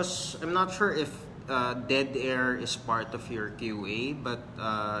 Tapos, I'm not sure if dead air is part of your QA, but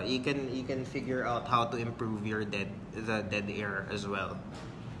you can figure out how to improve the dead air as well.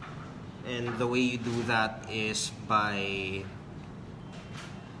 And the way you do that is by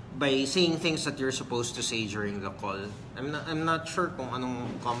saying things that you're supposed to say during the call. I'm not sure kung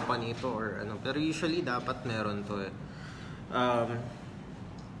anong company ito or ano, pero usually dapat meron to eh.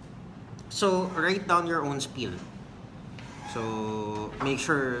 So write down your own spiel. So make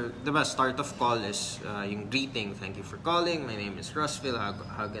sure, diba, start of call is yung greeting. Thank you for calling. My name is Russville.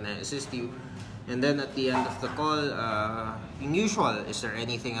 How can I assist you? And then at the end of the call, yung usual, is there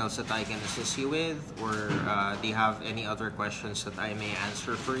anything else that I can assist you with? Or do you have any other questions that I may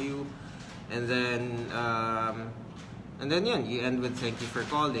answer for you? And then yun, you end with thank you for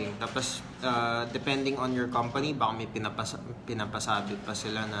calling. Tapos, depending on your company, baka may pinapasabit pa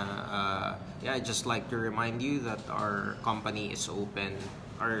sila na, I'd just like to remind you that our company is open,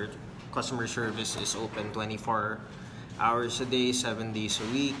 our customer service is open 24 hours a day, 7 days a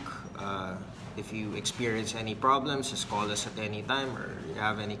week. If you experience any problems, just call us at any time, or you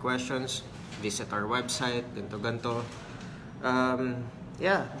have any questions, visit our website, ganto.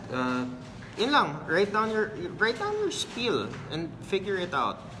 Yeah, yun lang. Write down your spiel and figure it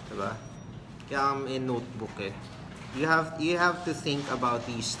out, diba? Kaya in notebook eh. You have to think about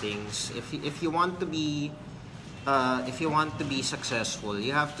these things. If you want to be successful,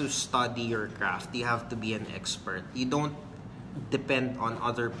 you have to study your craft. You have to be an expert. You don't depend on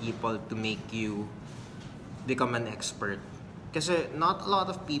other people to make you become an expert. Kasi not a lot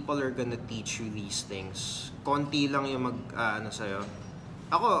of people are gonna teach you these things. Konti lang yung ano sa'yo.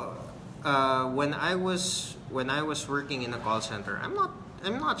 Ako, when I was working in a call center, I'm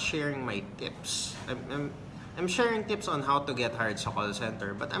not sharing my tips. I'm sharing tips on how to get hired sa call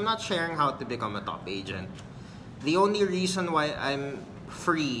center, but I'm not sharing how to become a top agent. The only reason why I'm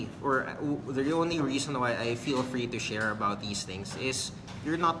free, or the only reason why I feel free to share about these things is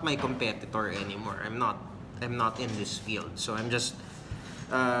you're not my competitor anymore. I'm not in this field, so I'm just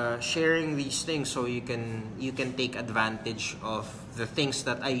sharing these things so you can take advantage of the things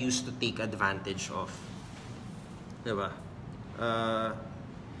that I used to take advantage of, diba?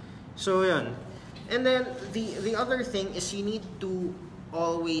 So yun. And then the other thing is you need to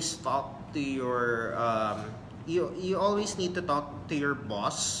always talk to your you always need to talk to your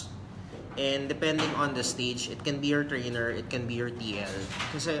boss, and depending on the stage, it can be your trainer, it can be your TL.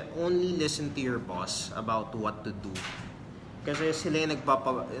 Kasi only listen to your boss about what to do. Kasi sila yung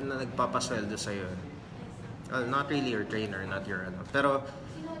nagpapasweldo sa'yo. Not really your trainer, not your ano. Pero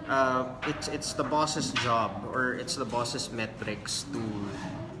it's the boss's job, or it's the boss's metrics to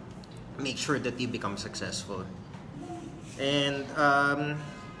make sure that you become successful. And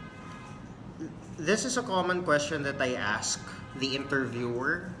this is a common question that I ask the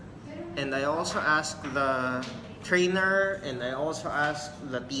interviewer, and I also ask the trainer, and I also ask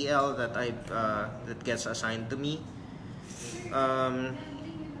the TL that that gets assigned to me.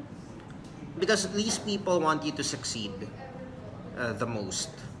 Because these people want you to succeed the most,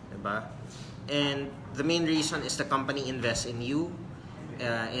 diba? And the main reason is the company invests in you,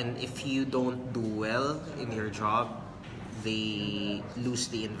 and if you don't do well in your job, they lose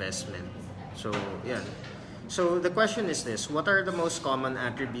the investment. So yeah. So the question is this: what are the most common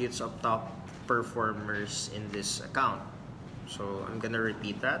attributes of top performers in this account? So I'm gonna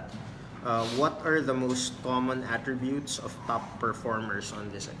repeat that. What are the most common attributes of top performers on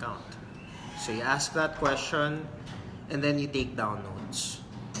this account? So you ask that question, and then you take down notes.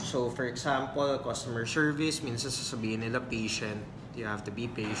 So for example, customer service, minsan sasabihin nila patient, you have to be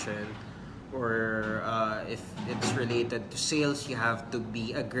patient. Or if it's related to sales, you have to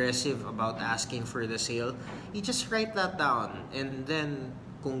be aggressive about asking for the sale. You just write that down, and then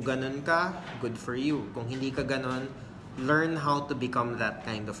kung ganun ka, good for you. Kung hindi ka ganun, learn how to become that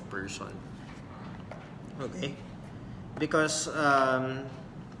kind of person. Okay? Because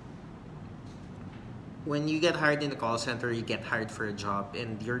when you get hired in the call center, you get hired for a job,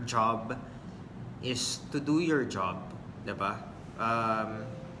 and your job is to do your job, diba?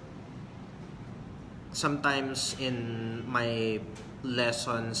 Sometimes in my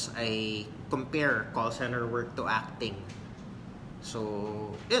lessons, I compare call center work to acting.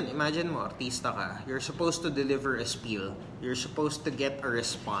 So, yun, imagine mo, artista ka. You're supposed to deliver a spiel. You're supposed to get a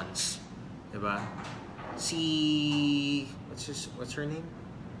response. Diba? What's her name?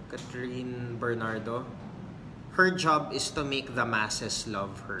 Catherine Bernardo. Her job is to make the masses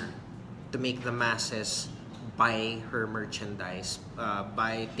love her. To make the masses buy her merchandise,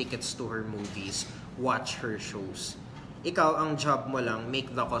 buy tickets to her movies, watch her shows. Ikaw, ang job mo lang,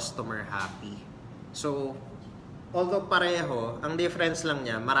 make the customer happy. So, although pareho, ang difference lang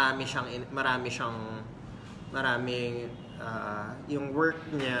niya, yung work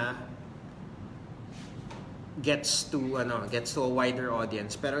niya gets to a wider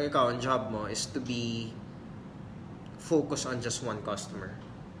audience. Pero ikaw, ang job mo is to be focused on just one customer.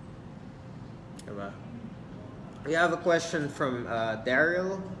 Diba? We have a question from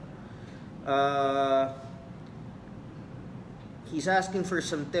Daryl. He's asking for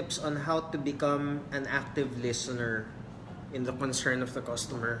some tips on how to become an active listener in the concern of the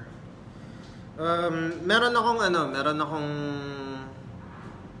customer. Meron akong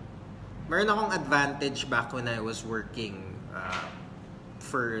advantage back when I was working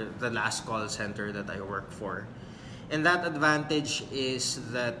for the last call center that I worked for. And that advantage is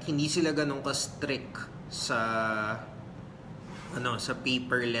that hindi sila ganun ka-strict sa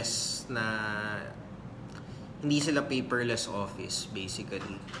paperless na, hindi sila paperless office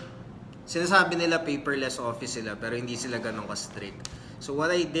basically. Sinasabi nila paperless office sila, pero hindi sila ganun ka-strict. So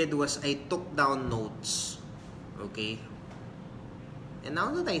what I did was I took down notes. Okay? And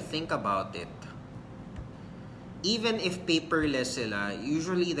now that I think about it, even if paperless sila,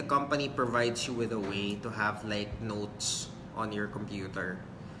 usually the company provides you with a way to have like notes on your computer.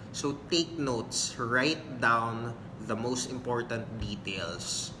 So take notes, write down the most important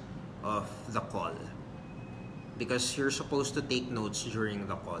details of the call. Because you're supposed to take notes during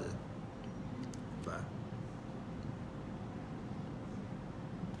the call. Diba?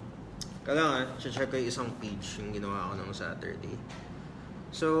 Kaya check ko yung isang page yung ginawa ko nung Saturday.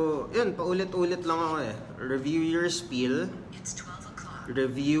 So, yun, paulit-ulit lang ako eh. Review your spiel. It's 12 o'clock.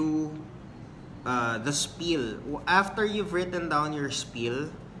 Review the spiel. After you've written down your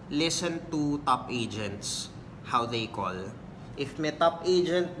spiel, listen to top agents, how they call. If may top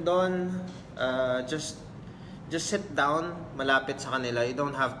agent doon, just sit down, malapit sa kanila. You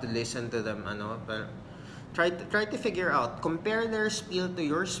don't have to listen to them, but try to figure out, compare their spiel to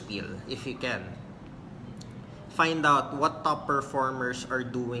your spiel if you can. Find out what top performers are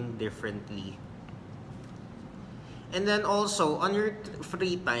doing differently. And then also, on your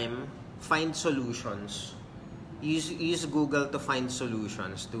free time, find solutions. Use Google to find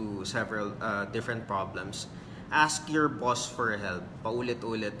solutions to several different problems. Ask your boss for help.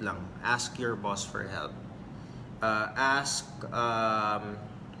 Paulit-ulit lang. Ask your boss for help.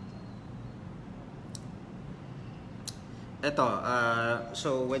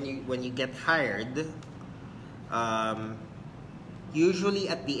 So when you get hired, usually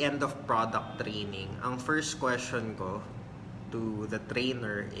at the end of product training, ang first question ko to the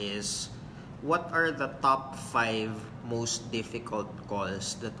trainer is, what are the top 5 most difficult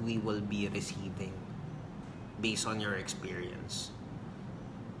calls that we will be receiving based on your experience?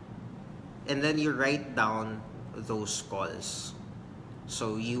 And then you write down those calls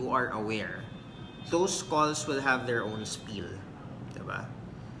so you are aware. Those calls will have their own spiel, diba?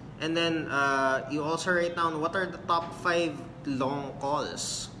 And then you also write down what are the top 5 long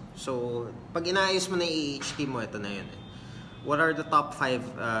calls. So pag inaayos mo na yung AHT mo, ito na yun eh. What are the top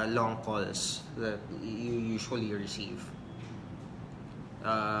 5 long calls that you usually receive?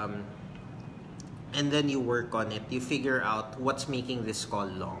 And then you work on it. You figure out what's making this call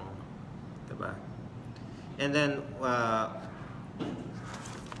long, diba? And then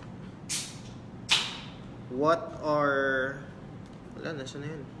what are, wala, nasa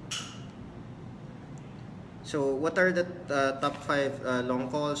na yun. So what are the top 5 long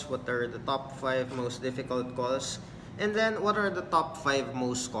calls? What are the top 5 most difficult calls? And then what are the top 5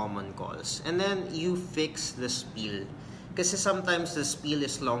 most common calls? And then you fix the spiel. Kasi sometimes the spiel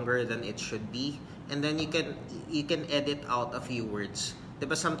is longer than it should be. And then you can edit out a few words.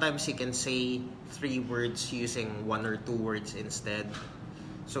 Diba, sometimes you can say 3 words using 1 or 2 words instead.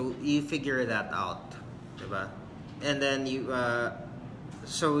 So you figure that out. Diba? And then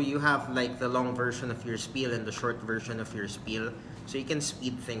so you have like the long version of your spiel and the short version of your spiel. So you can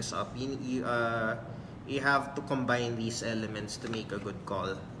speed things up. You have to combine these elements to make a good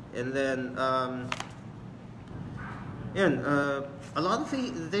call. And then a lot of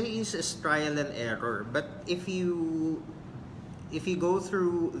these is trial and error. But if you go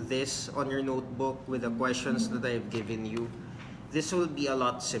through this on your notebook with the questions that I've given you, this will be a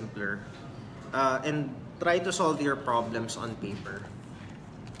lot simpler. And try to solve your problems on paper.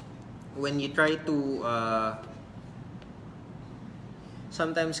 When you try to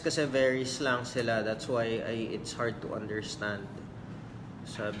sometimes kasi varies lang sila, that's why it's hard to understand.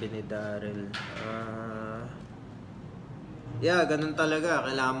 Sabi ni Daryl, yeah, ganun talaga,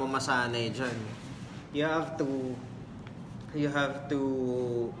 kailangan mo masanay dyan. You have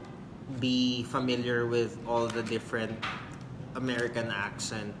to be familiar with all the different American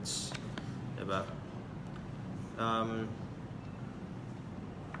accents, diba?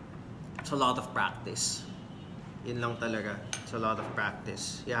 It's a lot of practice. Yun lang talaga. It's a lot of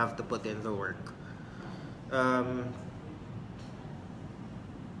practice. You have to put in the work.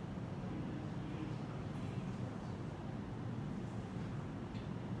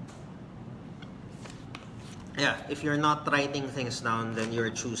 Yeah, if you're not writing things down, then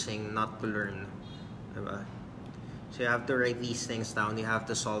you're choosing not to learn. Diba? So you have to write these things down. You have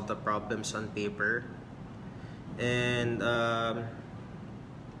to solve the problems on paper. And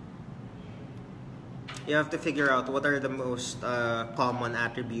you have to figure out what are the most common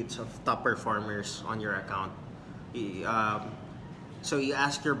attributes of top performers on your account. So you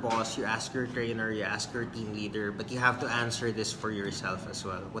ask your boss, you ask your trainer, you ask your team leader, but you have to answer this for yourself as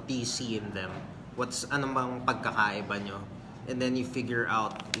well. What do you see in them? Ano bang pagkakaiba nyo? And then you figure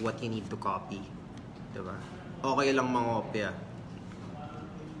out what you need to copy. Diba? Okay lang mangopya.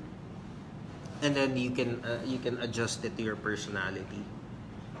 And then you can adjust it to your personality.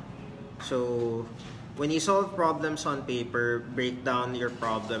 So when you solve problems on paper, break down your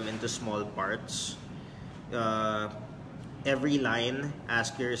problem into small parts. every line,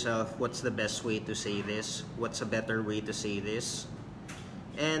 ask yourself, what's the best way to say this? What's a better way to say this?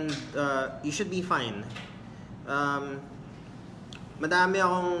 And you should be fine. Madami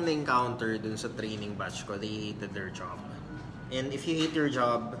akong na-encounter dun sa training batch ko. They hated their job. And if you hate your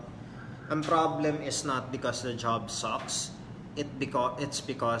job, ang problem is not because the job sucks. It's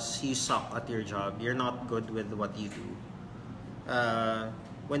because you suck at your job. You're not good with what you do.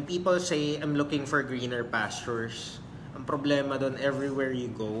 When people say, I'm looking for greener pastures, ang problema doon, everywhere you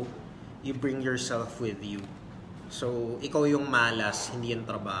go, you bring yourself with you. So, ikaw yung malas, hindi yung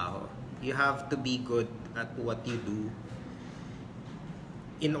trabaho. You have to be good at what you do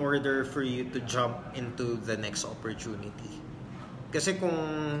in order for you to jump into the next opportunity. Kasi kung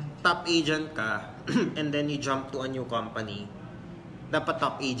top agent ka, and then you jump to a new company, dapat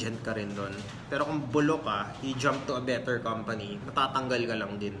top agent ka rin doon. Pero kung bulo ka, you jump to a better company, matatanggal ka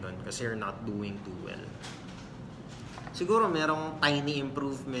lang din doon kasi you're not doing too well. Siguro merong tiny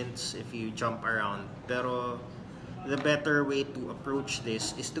improvements if you jump around, pero the better way to approach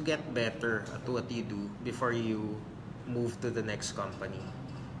this is to get better at what you do before you move to the next company.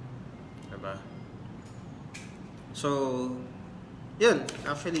 Diba? So, yun.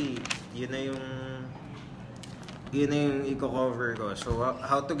 Actually, yun na yung i-cover ko. So,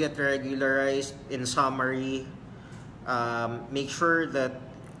 how to get regularized. In summary, make sure that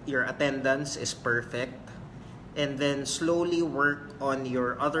your attendance is perfect. And then slowly work on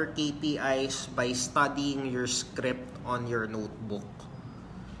your other KPIs by studying your script on your notebook.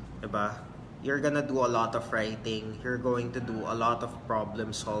 Diba? You're gonna do a lot of writing. You're going to do a lot of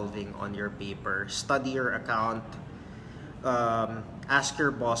problem solving on your paper. Study your account. Ask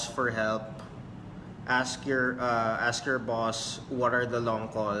your boss for help. Ask your boss what are the long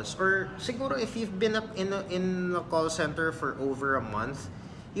calls. Or siguro if you've been up in a call center for over a month,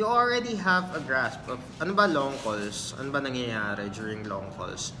 you already have a grasp of ano ba long calls, ano ba nangyayari during long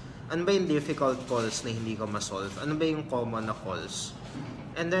calls, ano ba yung difficult calls na hindi ko ma-solve, ano ba yung common na calls,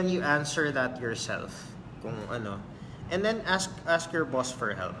 and then you answer that yourself kung ano, and then ask your boss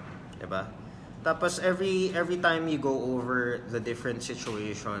for help, diba? Tapos every time you go over the different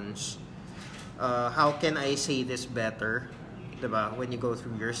situations, how can I say this better, diba? When you go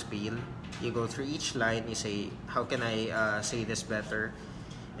through your spiel, you go through each line, you say how can I say this better.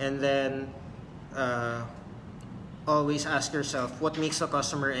 And then, always ask yourself, what makes a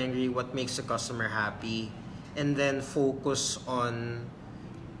customer angry? What makes a customer happy? And then focus on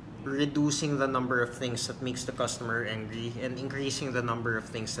reducing the number of things that makes the customer angry and increasing the number of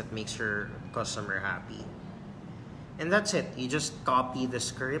things that makes your customer happy. And that's it. You just copy the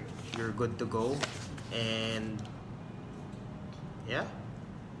script. You're good to go. And, yeah.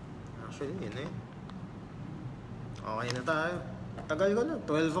 Actually, yun na yun. Okay na tayo. Tagal ko na,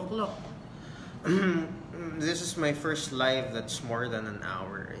 12 o'clock. This is my first live that's more than an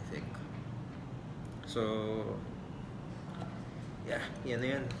hour, I think. So, yeah, yan na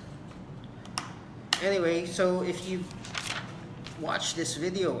yan. Anyway, so if you watch this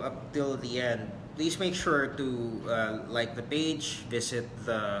video up till the end, please make sure to like the page, visit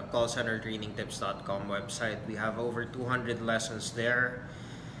the callcentertrainingtips.com website. We have over 200 lessons there.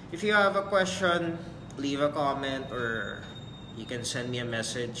 If you have a question, leave a comment or you can send me a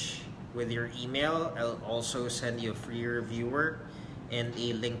message with your email. I'll also send you a free reviewer and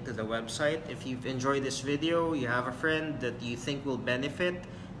a link to the website. If you've enjoyed this video, you have a friend that you think will benefit,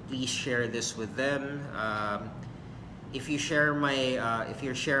 please share this with them. If you share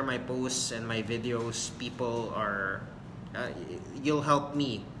my posts and my videos, people are you'll help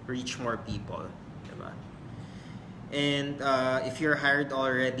me reach more people, diba? And if you're hired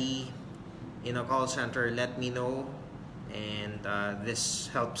already in a call center, let me know. And this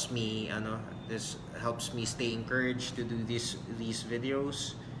helps me stay encouraged to do these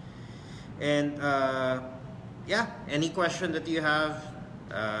videos. And yeah, any question that you have,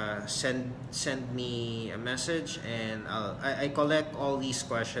 send me a message, and I collect all these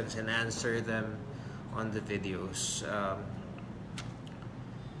questions and answer them on the videos.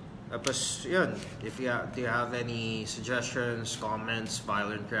 Tapos yun, do you have any suggestions, comments,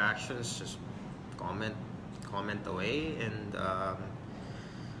 violent reactions, just comment away, and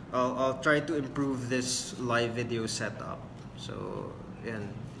I'll try to improve this live video setup. So yan,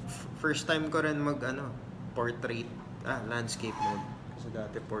 first time ko rin mag portrait, landscape mode, kasi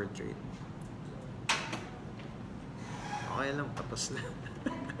dati portrait. Okay lang, tapos na.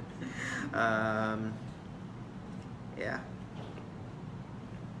 Yeah.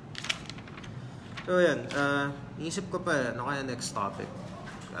 So yan, iisip ko pa ano kaya next topic.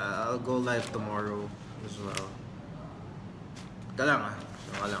 I'll go live tomorrow as well. Ika lang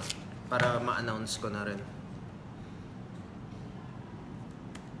para ma-announce ko na rin.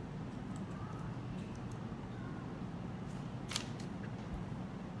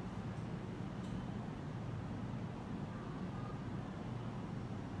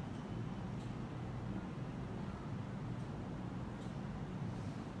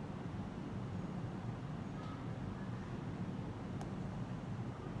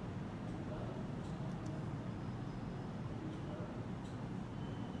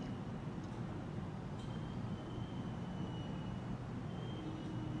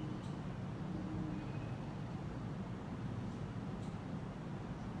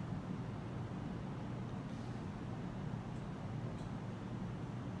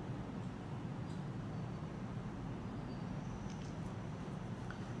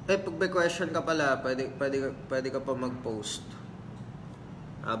 Pag may question ka pala, pwede ka pa mag-post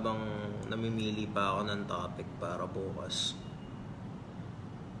habang namimili pa ako ng topic para bukas.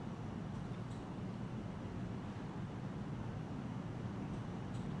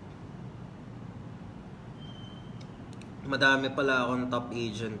 Madami pala akong top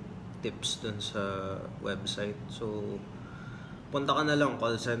agent tips dun sa website. So, punta ka na lang,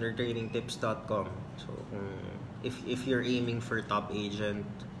 callcentertrainingtips.com. So, if you're aiming for top agent,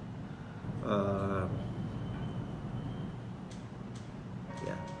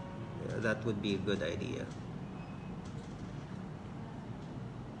 yeah, that would be a good idea.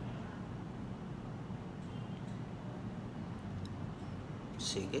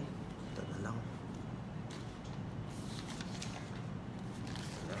 Sige, ito na lang.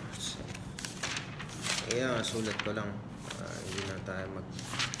 Kaya sulat ko lang. Hindi na tayo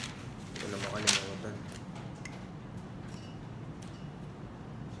hindi na makalimutan.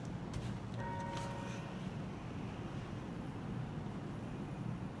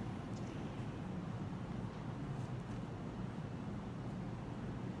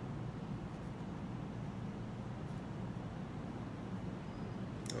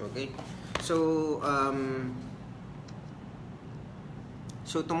 Okay. So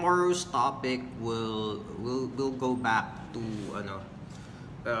tomorrow's topic will go back to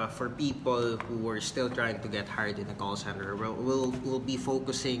for people who are still trying to get hired in a call center. We'll be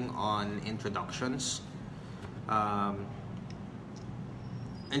focusing on introductions.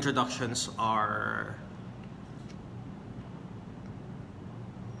 Introductions are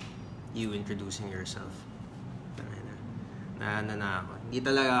you introducing yourself. Na ako. Hindi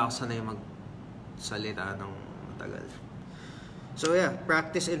talaga ako sanay magsalita ng matagal. So yeah,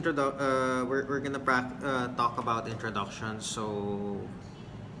 practice we're gonna talk about introductions. So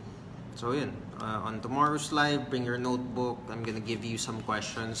yun. On tomorrow's live, bring your notebook. I'm gonna give you some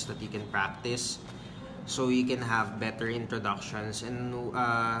questions that you can practice, so you can have better introductions. And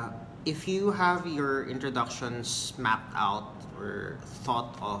if you have your introductions mapped out or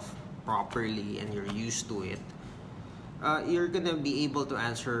thought of properly and you're used to it, you're gonna be able to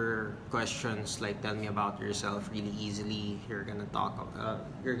answer questions like "Tell me about yourself" really easily. You're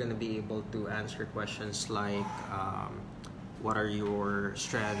gonna be able to answer questions like what are your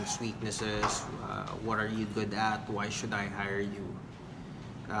strengths, weaknesses, what are you good at, why should I hire you.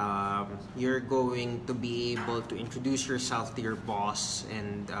 You're going to be able to introduce yourself to your boss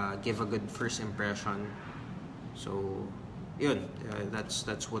and give a good first impression. So yun,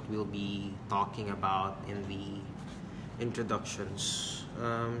 that's what we'll be talking about in the introductions.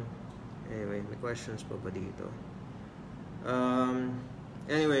 Anyway, may questions pa ba dito?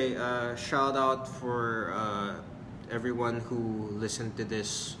 Anyway, shout out for everyone who listened to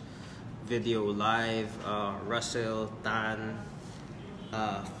this video live. Russell, Tan,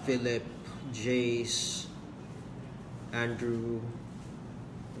 Philip, Jace, Andrew,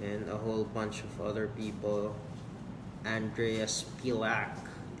 and a whole bunch of other people. Andreas Pilak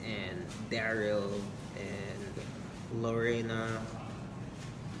and Daryl and Lorena,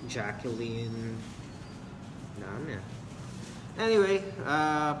 Jacqueline. Anyway,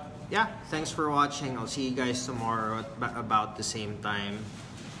 yeah, thanks for watching. I'll see you guys tomorrow at about the same time.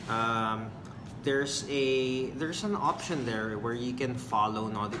 There's an option there where you can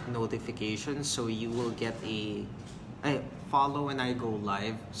follow notifications, so you will get a follow when I go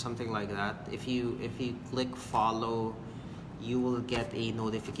live, something like that. If you click follow, you will get a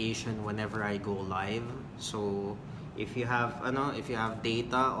notification whenever I go live. So if you have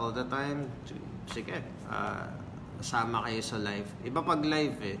data all the time, sige, kasama kayo sa live. Iba pag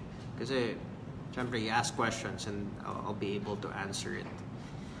live kasi syempre you ask questions and I'll be able to answer it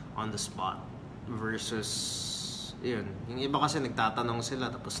on the spot, versus yun, yung iba kasi nagtatanong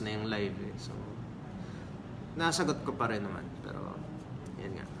sila tapos na yung live so nasagot ko pa rin naman, pero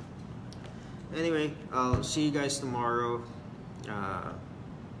yan nga. Anyway, I'll see you guys tomorrow.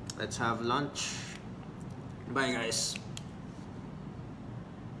 Let's have lunch. Bye guys.